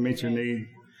 You can meet your need.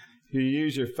 If you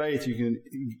use your faith, you can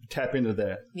tap into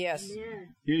that. Yes.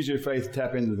 Use your faith to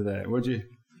tap into that, would you?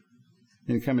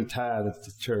 And come and tithe at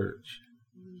the church.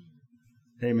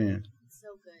 Amen.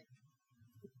 So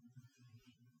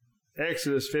good.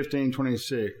 Exodus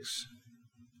 15:26.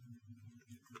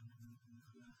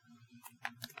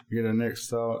 Get our next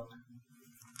thought.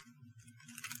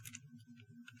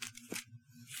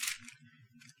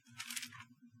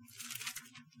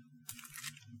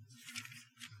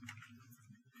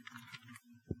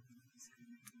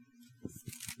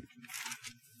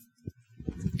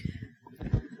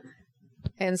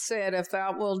 And said, "If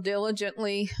thou wilt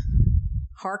diligently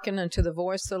hearken unto the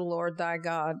voice of the Lord thy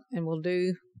God, and will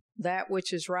do that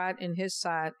which is right in his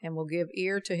sight, and will give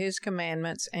ear to his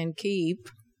commandments, and keep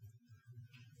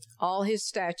all his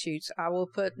statutes, I will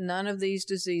put none of these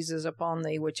diseases upon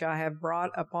thee, which I have brought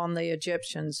upon the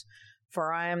Egyptians,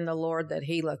 for I am the Lord that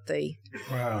healeth thee."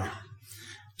 Wow.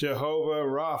 Jehovah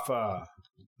Rapha,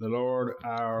 the Lord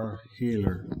our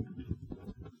healer.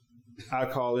 I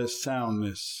call this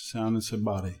soundness of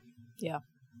body. Yeah.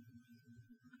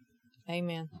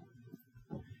 Amen.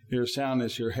 Your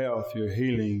soundness, your health, your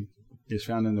healing is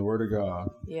found in the Word of God.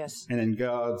 Yes. And in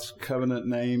God's covenant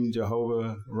name,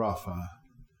 Jehovah Rapha.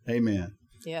 Amen.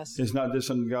 Yes. It's not just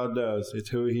something God does. It's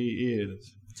who He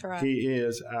is. That's right. He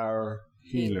is our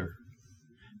healer.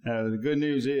 Now, the good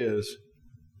news is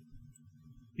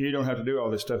you don't have to do all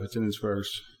this stuff that's in this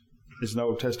verse. It's an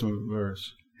Old Testament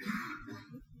verse.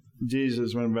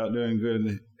 Jesus went about doing good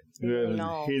and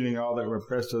healing all that were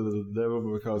oppressed of the devil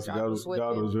because God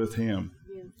was with him.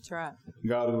 That's right.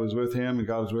 God was with him and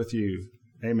God was with you.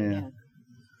 Amen.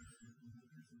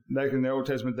 Yeah. Back in the Old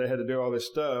Testament, they had to do all this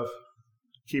stuff,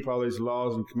 keep all these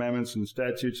laws and commandments and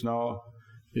statutes and all,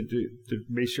 to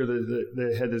be sure that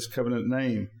they had this covenant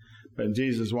name. But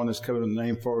Jesus won this covenant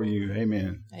name for you.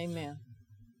 Amen. Amen.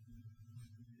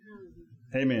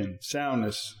 Amen.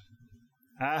 Soundness.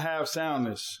 I have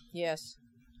soundness. Yes.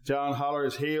 John Holler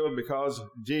is healed because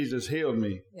Jesus healed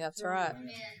me. That's right.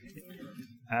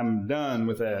 I'm done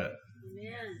with that.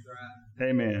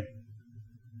 Amen.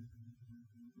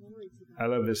 I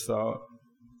love this thought.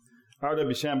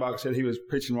 R.W. Shambach said he was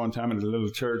preaching one time at a little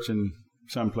church in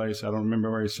some place. I don't remember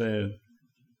where he said.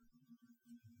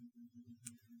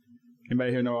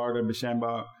 Anybody here know R.W.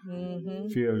 Shambach? Mm-hmm. A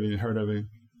few of you heard of him.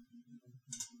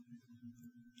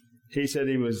 He said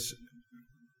he was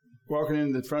walking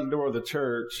in the front door of the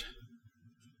church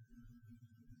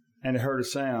and he heard a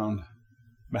sound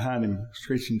behind him,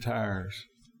 screeching tires.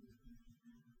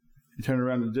 He turned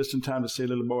around just in time to see a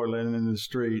little boy laying in the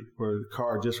street where the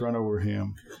car just run over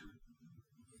him,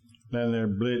 laying there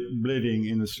bleeding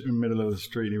in the middle of the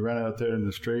street. He ran out there in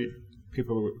the street.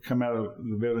 People come out of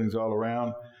the buildings all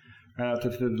around, ran out to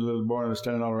the little boy and was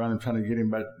standing all around him trying to get him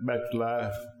back to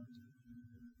life.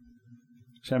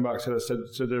 Shambach said, I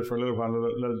stood there for a little while,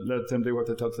 let them do what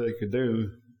they thought they could do.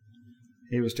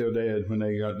 He was still dead when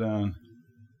they got done.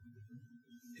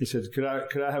 He said, could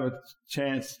I have a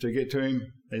chance to get to him?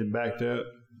 They backed up.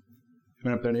 He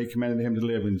went up there and he commanded him to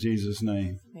live in Jesus'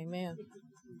 name. Amen.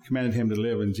 Commanded him to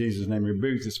live in Jesus' name.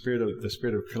 Rebuked the spirit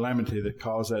of calamity that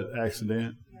caused that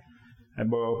accident.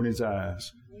 That boy opened his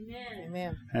eyes.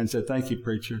 Amen. And said, "Thank you,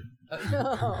 preacher."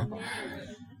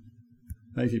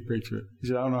 Thank you, preacher. He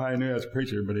said, I don't know how he knew I was a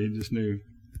preacher, but he just knew.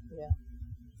 Yeah.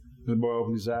 The boy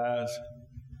opened his eyes.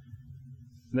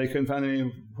 They couldn't find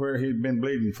anywhere he'd been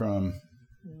bleeding from.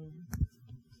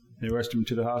 They rushed him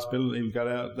to the hospital. He got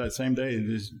out that same day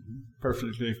and was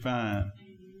perfectly fine.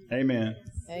 Amen.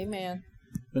 Amen.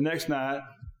 The next night,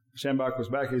 Shambach was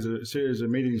back. There's a series of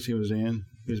meetings he was in.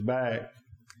 He was back.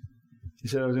 He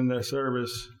said, I was in their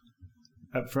service.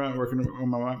 up front working on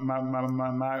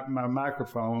my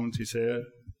microphones, he said.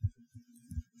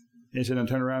 He said, I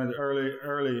turned around real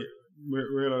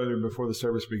early before the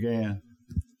service began.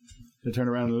 He turned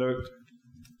around and looked.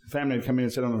 The family had come in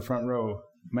and sat on the front row.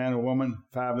 Man and woman,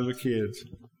 5 little kids.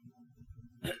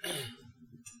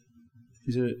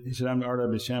 He said, I'm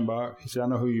R.W. Shambach. He said, I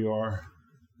know who you are.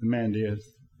 The man did.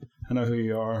 I know who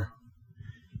you are.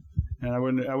 And I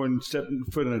wouldn't step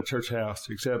foot in a church house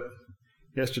except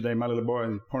yesterday my little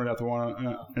boy pointed out the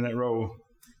one in that row.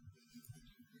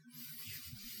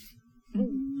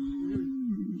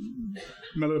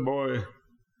 My little boy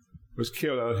was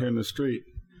killed out here in the street.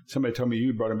 Somebody told me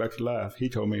you brought him back to life. He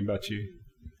told me about you.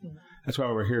 That's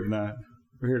why we're here tonight.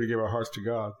 We're here to give our hearts to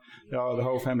God. The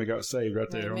whole family got saved right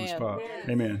there. Amen. On the spot.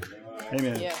 Amen.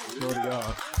 Amen. Yeah. Glory to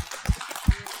God.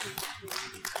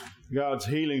 God's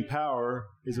healing power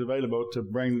is available to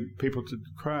bring people to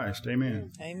Christ.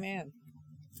 Amen. Amen.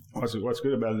 What's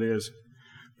good about it is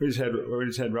we just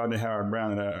had Rodney Howard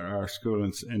Brown at our school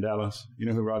in Dallas. You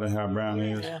know who Rodney Howard Brown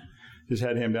is? Yeah. Just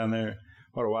had him down there.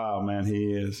 What a wild man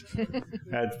he is.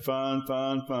 Had fun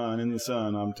in the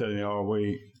sun, I'm telling you, all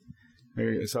week.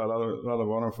 We saw a lot of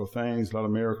wonderful things, a lot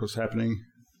of miracles happening.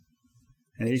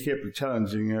 And he kept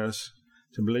challenging us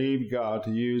to believe God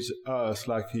to use us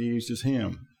like he uses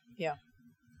him. Yeah.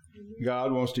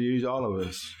 God wants to use all of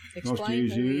us. Explain wants to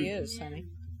use who you. he is, honey.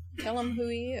 Tell him who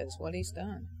he is, what he's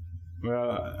done.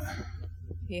 Well,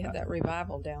 he had that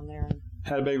revival down there.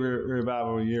 Had a big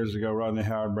revival years ago. Rodney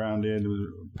Howard Brown did. It was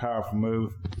a powerful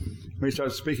move. When he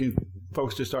started speaking,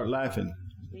 folks just start laughing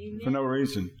for no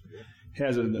reason. He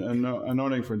has an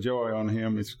anointing for joy on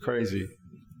him. It's crazy.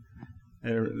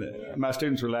 My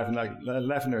students were laughing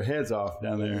their heads off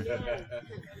down there.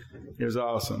 It was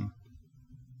awesome.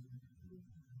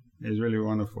 It was really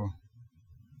wonderful.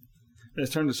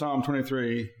 Let's turn to Psalm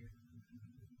 23.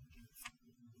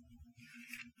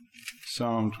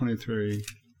 Psalm 23.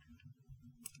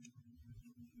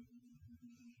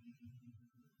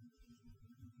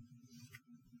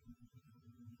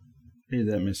 Read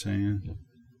that, Miss Ann.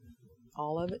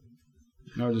 All of it?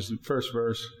 No, just the first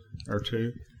verse or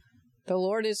two. The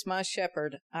Lord is my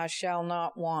shepherd, I shall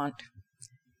not want.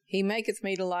 He maketh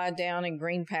me to lie down in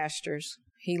green pastures.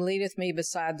 He leadeth me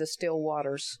beside the still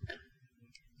waters.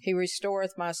 He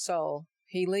restoreth my soul.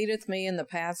 He leadeth me in the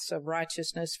paths of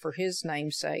righteousness for his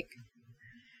name's sake.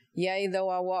 Yea, though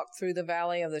I walk through the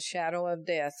valley of the shadow of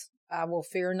death, I will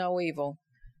fear no evil,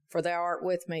 for thou art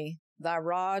with me. Thy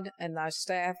rod and thy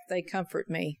staff, they comfort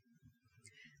me.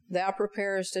 Thou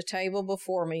preparest a table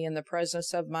before me in the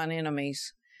presence of mine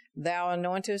enemies. Thou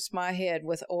anointest my head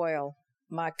with oil.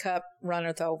 My cup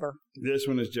runneth over. This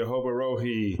one is Jehovah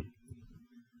Rohi,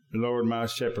 the Lord my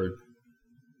shepherd.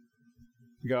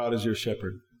 God is your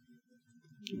shepherd.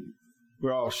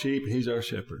 We're all sheep. He's our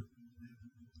shepherd.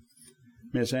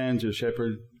 Miss Ann's your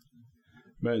shepherd,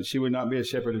 but she would not be a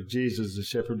shepherd if Jesus, the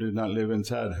shepherd, did not live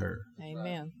inside her.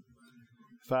 Amen.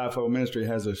 Fivefold ministry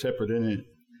has a shepherd in it.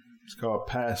 It's called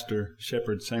pastor,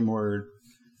 shepherd, same word.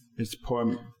 It's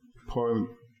poimen.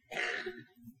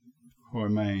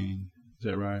 Is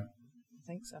that right? I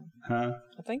think so. Huh?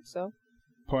 I think so.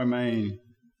 Poimen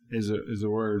is a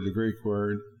word, the Greek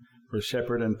word for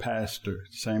shepherd and pastor,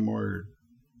 same word.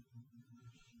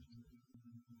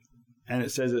 And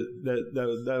it says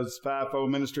that those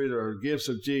fivefold ministries are gifts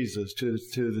of Jesus to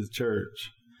the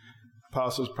church.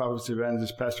 Apostles, prophets,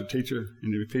 evangelists, pastor, teacher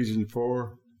in Ephesians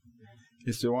 4.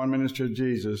 It's the one ministry of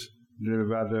Jesus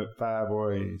divided up 5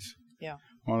 ways. Yeah.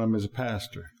 One of them is a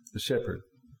pastor, the shepherd.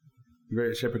 The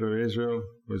great shepherd of Israel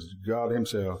was God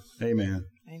himself. Amen.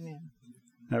 Amen.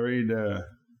 Now read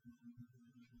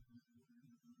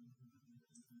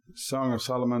Song of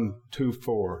Solomon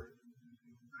 2:4.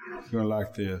 You're going to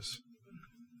like this.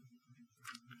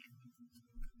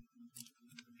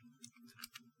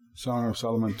 Song of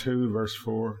Solomon 2, verse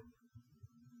 4.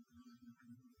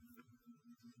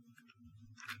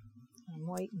 I'm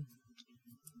waiting.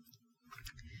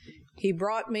 He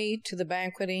brought me to the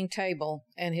banqueting table,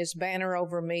 and his banner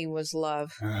over me was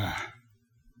love.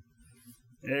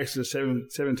 Exodus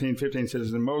 17:15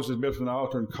 says, and Moses built an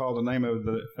altar and called the name of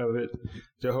it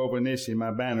Jehovah Nissi,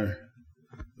 my banner.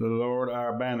 The Lord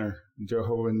our banner,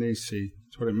 Jehovah Nissi.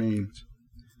 That's what it means.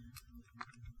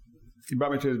 He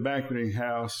brought me to his banqueting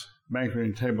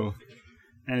table,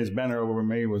 and his banner over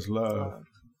me was love.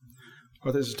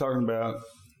 What this is talking about,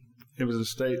 it was a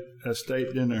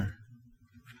state dinner.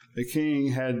 The king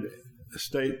had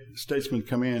statesmen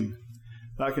come in.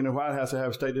 Like in the White House, they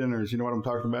have state dinners. You know what I'm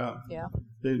talking about? Yeah.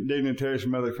 The dignitaries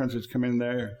from other countries come in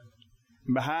there.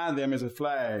 And behind them is a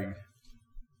flag.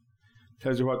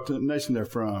 Tells you what nation they're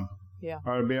from. Yeah.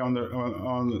 Or it'd be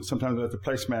on sometimes at the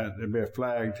placemat, there'd be a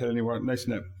flag telling you what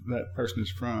nation that person is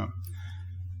from.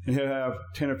 And he'll have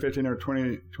 10 or 15 or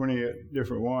 20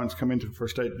 different ones come into for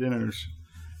state dinners,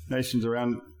 nations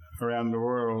around the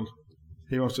world.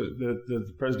 He wants to,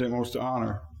 the president wants to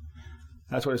honor.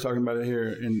 That's what he's talking about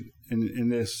here in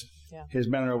this. Yeah. His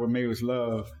banner over me was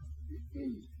love.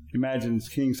 Imagine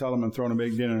King Solomon throwing a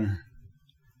big dinner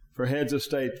for heads of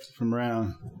state from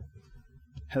around.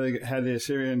 Had the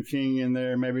Assyrian king in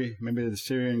there, maybe the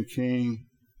Syrian king.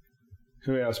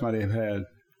 Who else might he have had?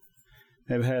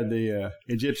 They've had the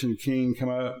Egyptian king come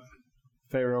up,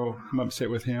 Pharaoh come up and sit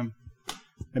with him.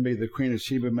 Maybe the Queen of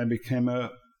Sheba maybe came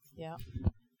up. Yeah.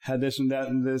 Had this and that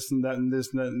and this and that and this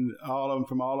and that, and all of them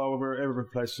from all over, every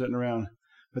place sitting around.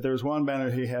 But there was one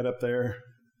banner he had up there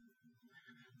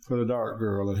for the dark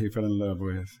girl that he fell in love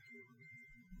with.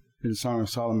 It's a Song of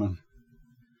Solomon.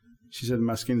 She said,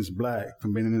 my skin is black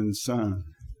from being in the sun.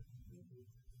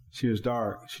 She was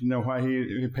dark. She didn't know why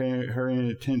he paid her any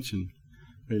attention,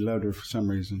 but he loved her for some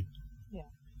reason. Yeah.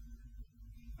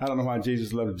 I don't know why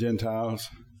Jesus loved the Gentiles.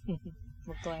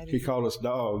 We're glad he called us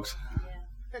dogs.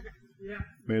 Yeah.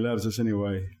 But he loves us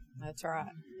anyway. That's right.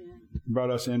 He brought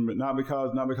us in, but not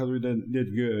because we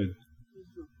did good.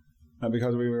 Not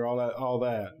because we were all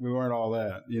that. We weren't all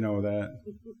that, you know that.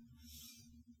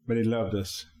 But he loved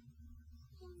us.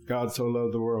 God so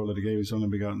loved the world that he gave his only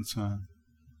begotten Son.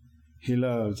 He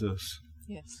loves us.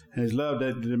 Yes. And his love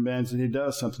that demands that he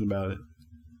does something about it.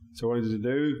 So what does he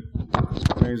do?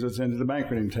 Brings us into the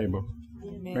banqueting table.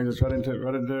 Amen. Brings us right in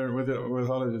there with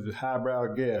all of the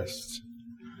highbrow guests.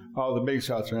 All the big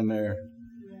shots are in there.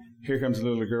 Here comes a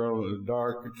little girl,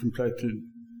 dark complected.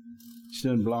 She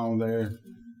didn't belong there.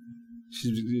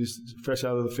 She's fresh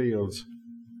out of the fields.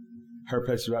 Her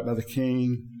place is right by the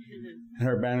king. And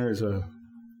her banner is a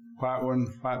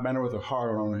white banner with a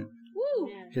heart on it. Woo.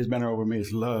 His banner over me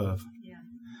is love.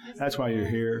 That's why you're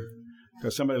here,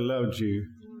 because somebody loved you.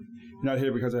 You're not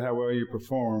here because of how well you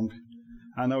performed.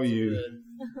 I know you.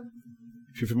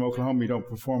 If you're from Oklahoma, you don't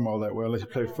perform all that well unless you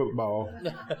play football.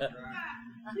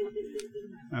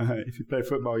 If you play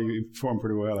football, you perform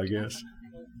pretty well, I guess.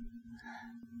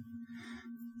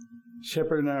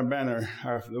 Shepherd and our banner,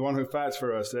 the one who fights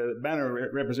for us. The banner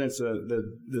represents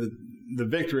the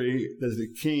victory that the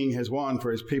king has won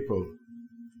for his people.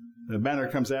 The banner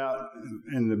comes out,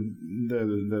 and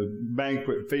the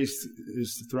banquet feast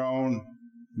is thrown.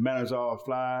 The banners all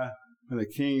fly, and the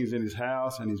king is in his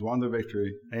house, and he's won the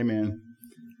victory. Amen.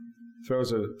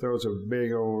 Throws a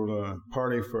big old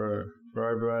party for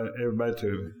everybody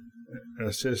to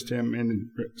assist him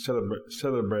in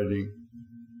celebrating.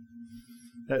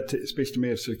 That speaks to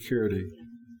me of security.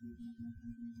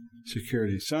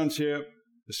 Security. Sonship,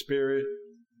 the spirit,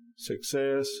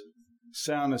 success,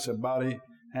 soundness of body,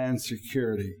 and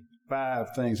security. 5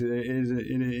 things.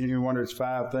 Any wonder it's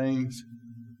 5 things?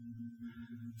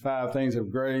 5 things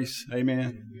of grace.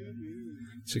 Amen.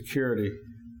 Security.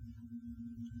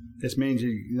 This means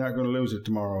you're not going to lose it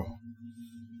tomorrow.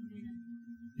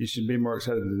 You should be more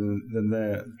excited than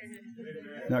that.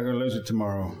 You're not going to lose it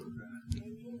tomorrow.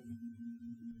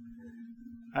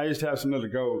 I used to have some little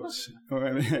goats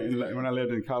when I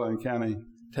lived in Collin County,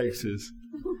 Texas.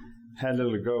 Had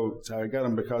little goats. I got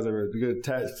them because they were good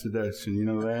tax deduction. You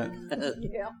know that?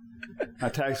 Yeah. My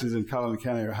taxes in Collin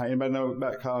County are high. Anybody know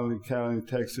about Collin County,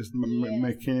 Texas,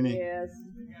 McKinney? Yes.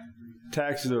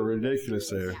 Taxes are ridiculous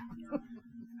there.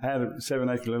 I had a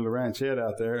 7-acre little ranchette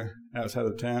out there outside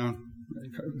of town.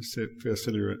 I feel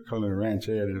silly calling it a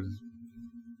ranchette.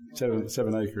 It was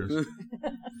 7 acres.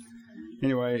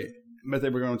 Anyway, but they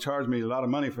were going to charge me a lot of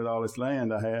money for all this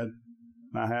land I had,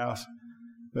 my house.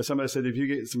 But somebody said if you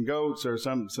get some goats or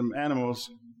some animals,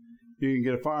 you can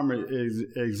get a farm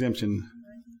exemption.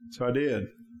 So I did.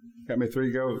 Got me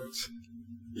 3 goats.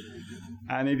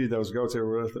 I needed those goats. They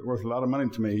were worth a lot of money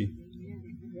to me.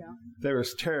 They were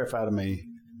terrified of me.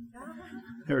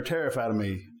 They were terrified of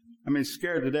me. I mean,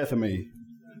 scared to death of me.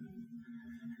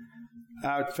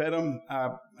 I fed them.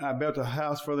 I built a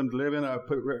house for them to live in. I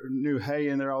put new hay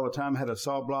in there all the time. I had a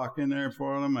salt block in there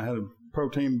for them. I had a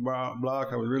protein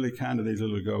block. I was really kind to these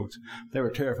little goats. They were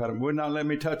terrified of me. Would not let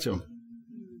me touch them.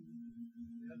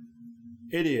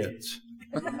 Idiots.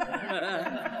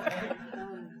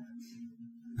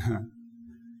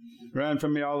 Ran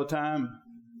from me all the time.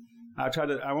 I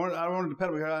wanted to pet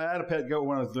them because I had a pet goat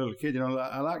when I was a little kid. You know,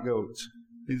 I like goats.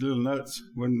 These little nuts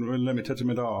wouldn't let me touch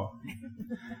them at all.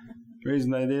 The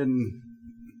reason they didn't,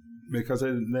 because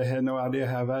they had no idea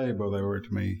how valuable they were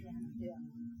to me.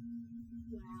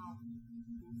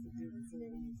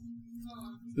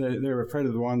 They were afraid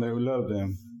of the one who loved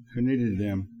them, who needed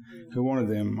them, who wanted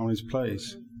them on his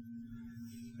place.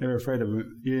 They're afraid of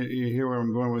him. You hear where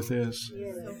I'm going with this?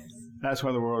 Yes. That's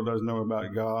why the world doesn't know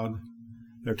about God.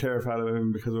 They're terrified of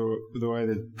him because of the way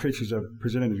the preachers have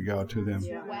presented God to them.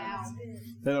 Yeah. Wow.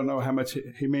 They don't know how much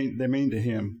they mean to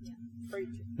him.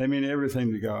 They mean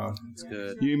everything to God. That's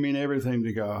good. You mean everything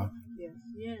to God. Yes.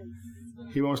 Yes.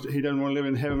 He doesn't want to live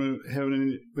in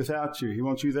heaven without you. He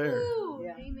wants you there.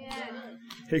 Yeah. Amen.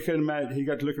 He couldn't imagine. He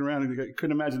got to looking around and he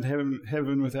couldn't imagine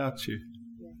heaven without you.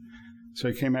 So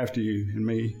he came after you and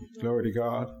me. Glory to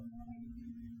God.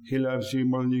 He loves you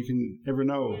more than you can ever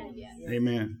know. Yes.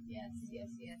 Amen. Yes. Yes.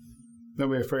 Yes. Don't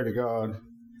be afraid of God.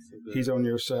 He's on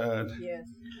your side. Yes.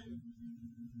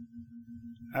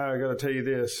 I got to tell you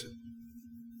this.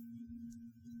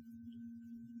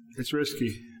 It's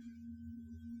risky.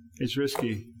 It's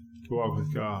risky to walk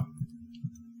with God,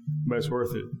 but it's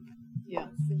worth it. Yeah.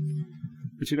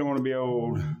 But you don't want to be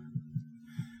old.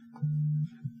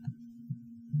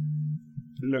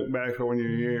 Look back over your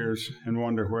years and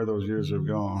wonder where those years have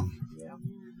gone. Yeah.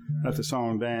 Like the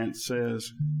song Dance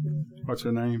says. What's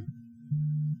her name?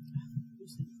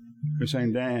 Who's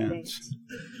saying Dance?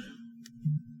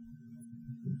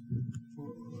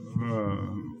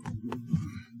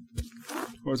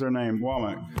 What's her name?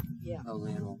 Womack. Yeah. Oh,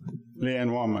 Leanne. Leanne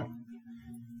Womack.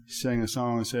 She sang a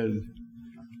song and said,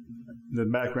 the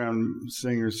background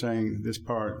singer sang this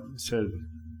part, said,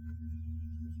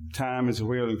 time is a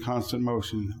wheel in constant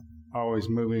motion, always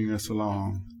moving us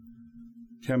along.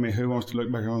 Tell me who wants to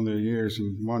look back on their years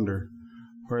and wonder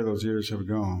where those years have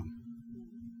gone.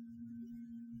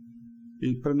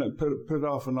 You put it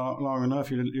off long enough,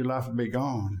 your life will be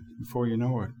gone before you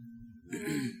know it.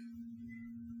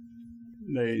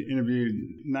 They interviewed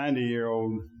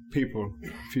 90-year-old people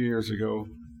a few years ago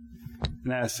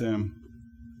and asked them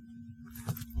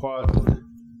what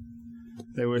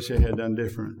they wish they had done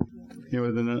different. You know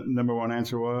what the number one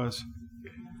answer was?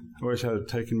 I wish I had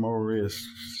taken more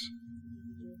risks.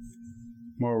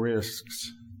 More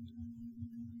risks.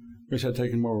 Wish I'd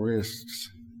taken more risks.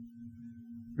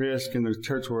 Risk in the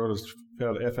church world is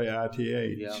spelled Faith.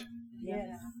 Yeah. Yes.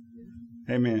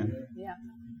 Amen. Yeah.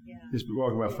 Just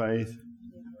walk by faith.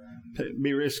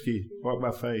 Be risky. Walk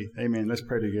by faith. Amen. Let's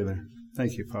pray together.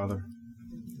 Thank you, Father.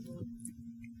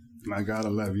 My God, I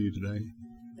love you today.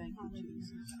 Thank you,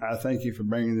 Jesus. I thank you for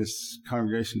bringing this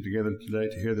congregation together today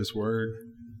to hear this word.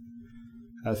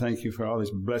 I thank you for all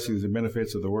these blessings and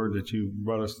benefits of the word that you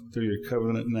brought us through your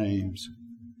covenant names.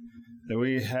 That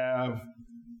we have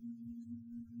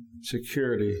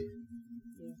security.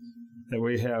 Yes. That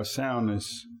we have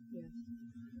soundness. Yes.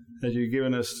 That you've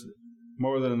given us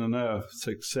more than enough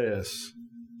success.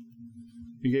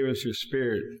 You gave us your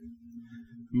spirit.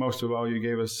 Most of all, you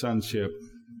gave us sonship.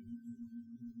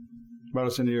 Brought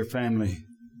us into your family.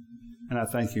 And I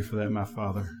thank you for that, my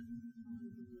Father.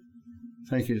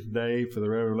 Thank you today for the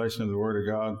revelation of the Word of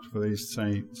God for these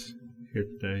saints here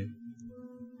today.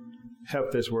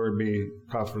 Help this Word be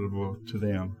profitable to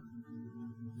them.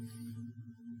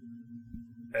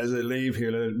 As they leave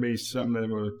here, let it be something that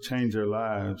will change their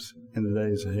lives in the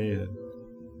days ahead.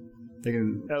 They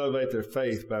can elevate their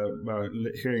faith by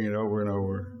hearing it over and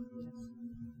over.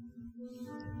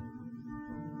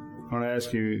 I want to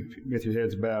ask you, with your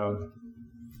heads bowed,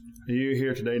 are you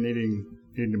here today needing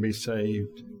to be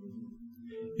saved?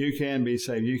 You can be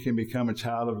saved. You can become a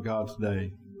child of God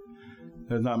today. It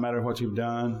does not matter what you've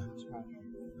done.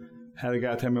 I had a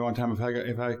guy tell me one time,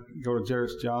 if I go to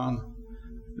church, John,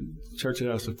 the church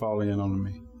has to fall in on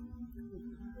me.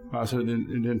 Well, I said it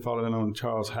didn't fall in on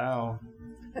Charles Howell.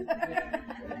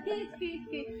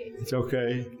 It's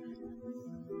okay.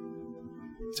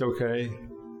 It's okay.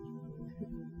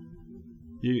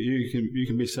 You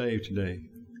can be saved today.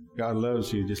 God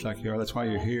loves you just like you are. That's why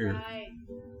you're here.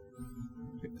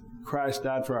 Christ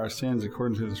died for our sins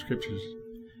according to the Scriptures.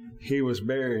 He was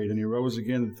buried and he rose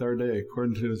again the third day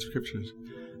according to the Scriptures.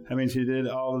 That means he did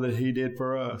all that he did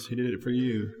for us. He did it for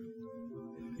you.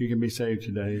 You can be saved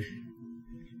today.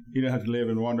 You don't have to live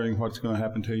in wondering what's going to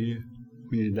happen to you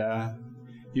when you die.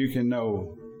 You can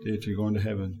know that you're going to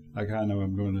heaven, like I know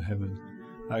I'm going to heaven.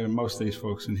 Like most of these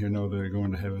folks in here know they're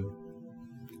going to heaven.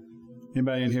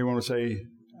 Anybody in here want to say,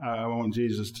 I want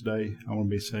Jesus today? I want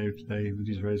to be saved today? Would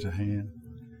you just raise a hand?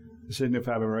 To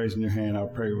signify by raising your hand, I'll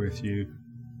pray with you.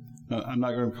 No, I'm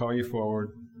not going to call you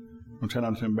forward. I'm trying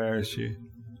not to embarrass you.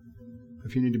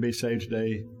 If you need to be saved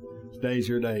today, today's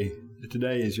your day.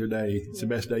 Today is your day. It's the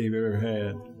best day you've ever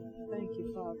had. Thank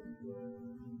you, Father.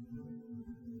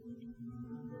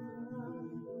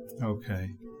 Okay.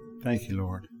 Thank you,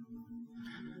 Lord.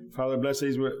 Father, bless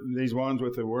these ones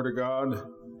with the Word of God.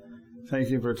 Thank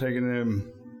you for taking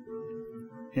them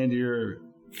into your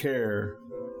care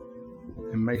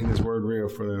and making this word real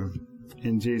for them.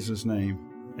 In Jesus' name,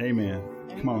 amen.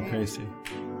 Come on, Casey.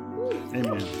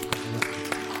 Amen.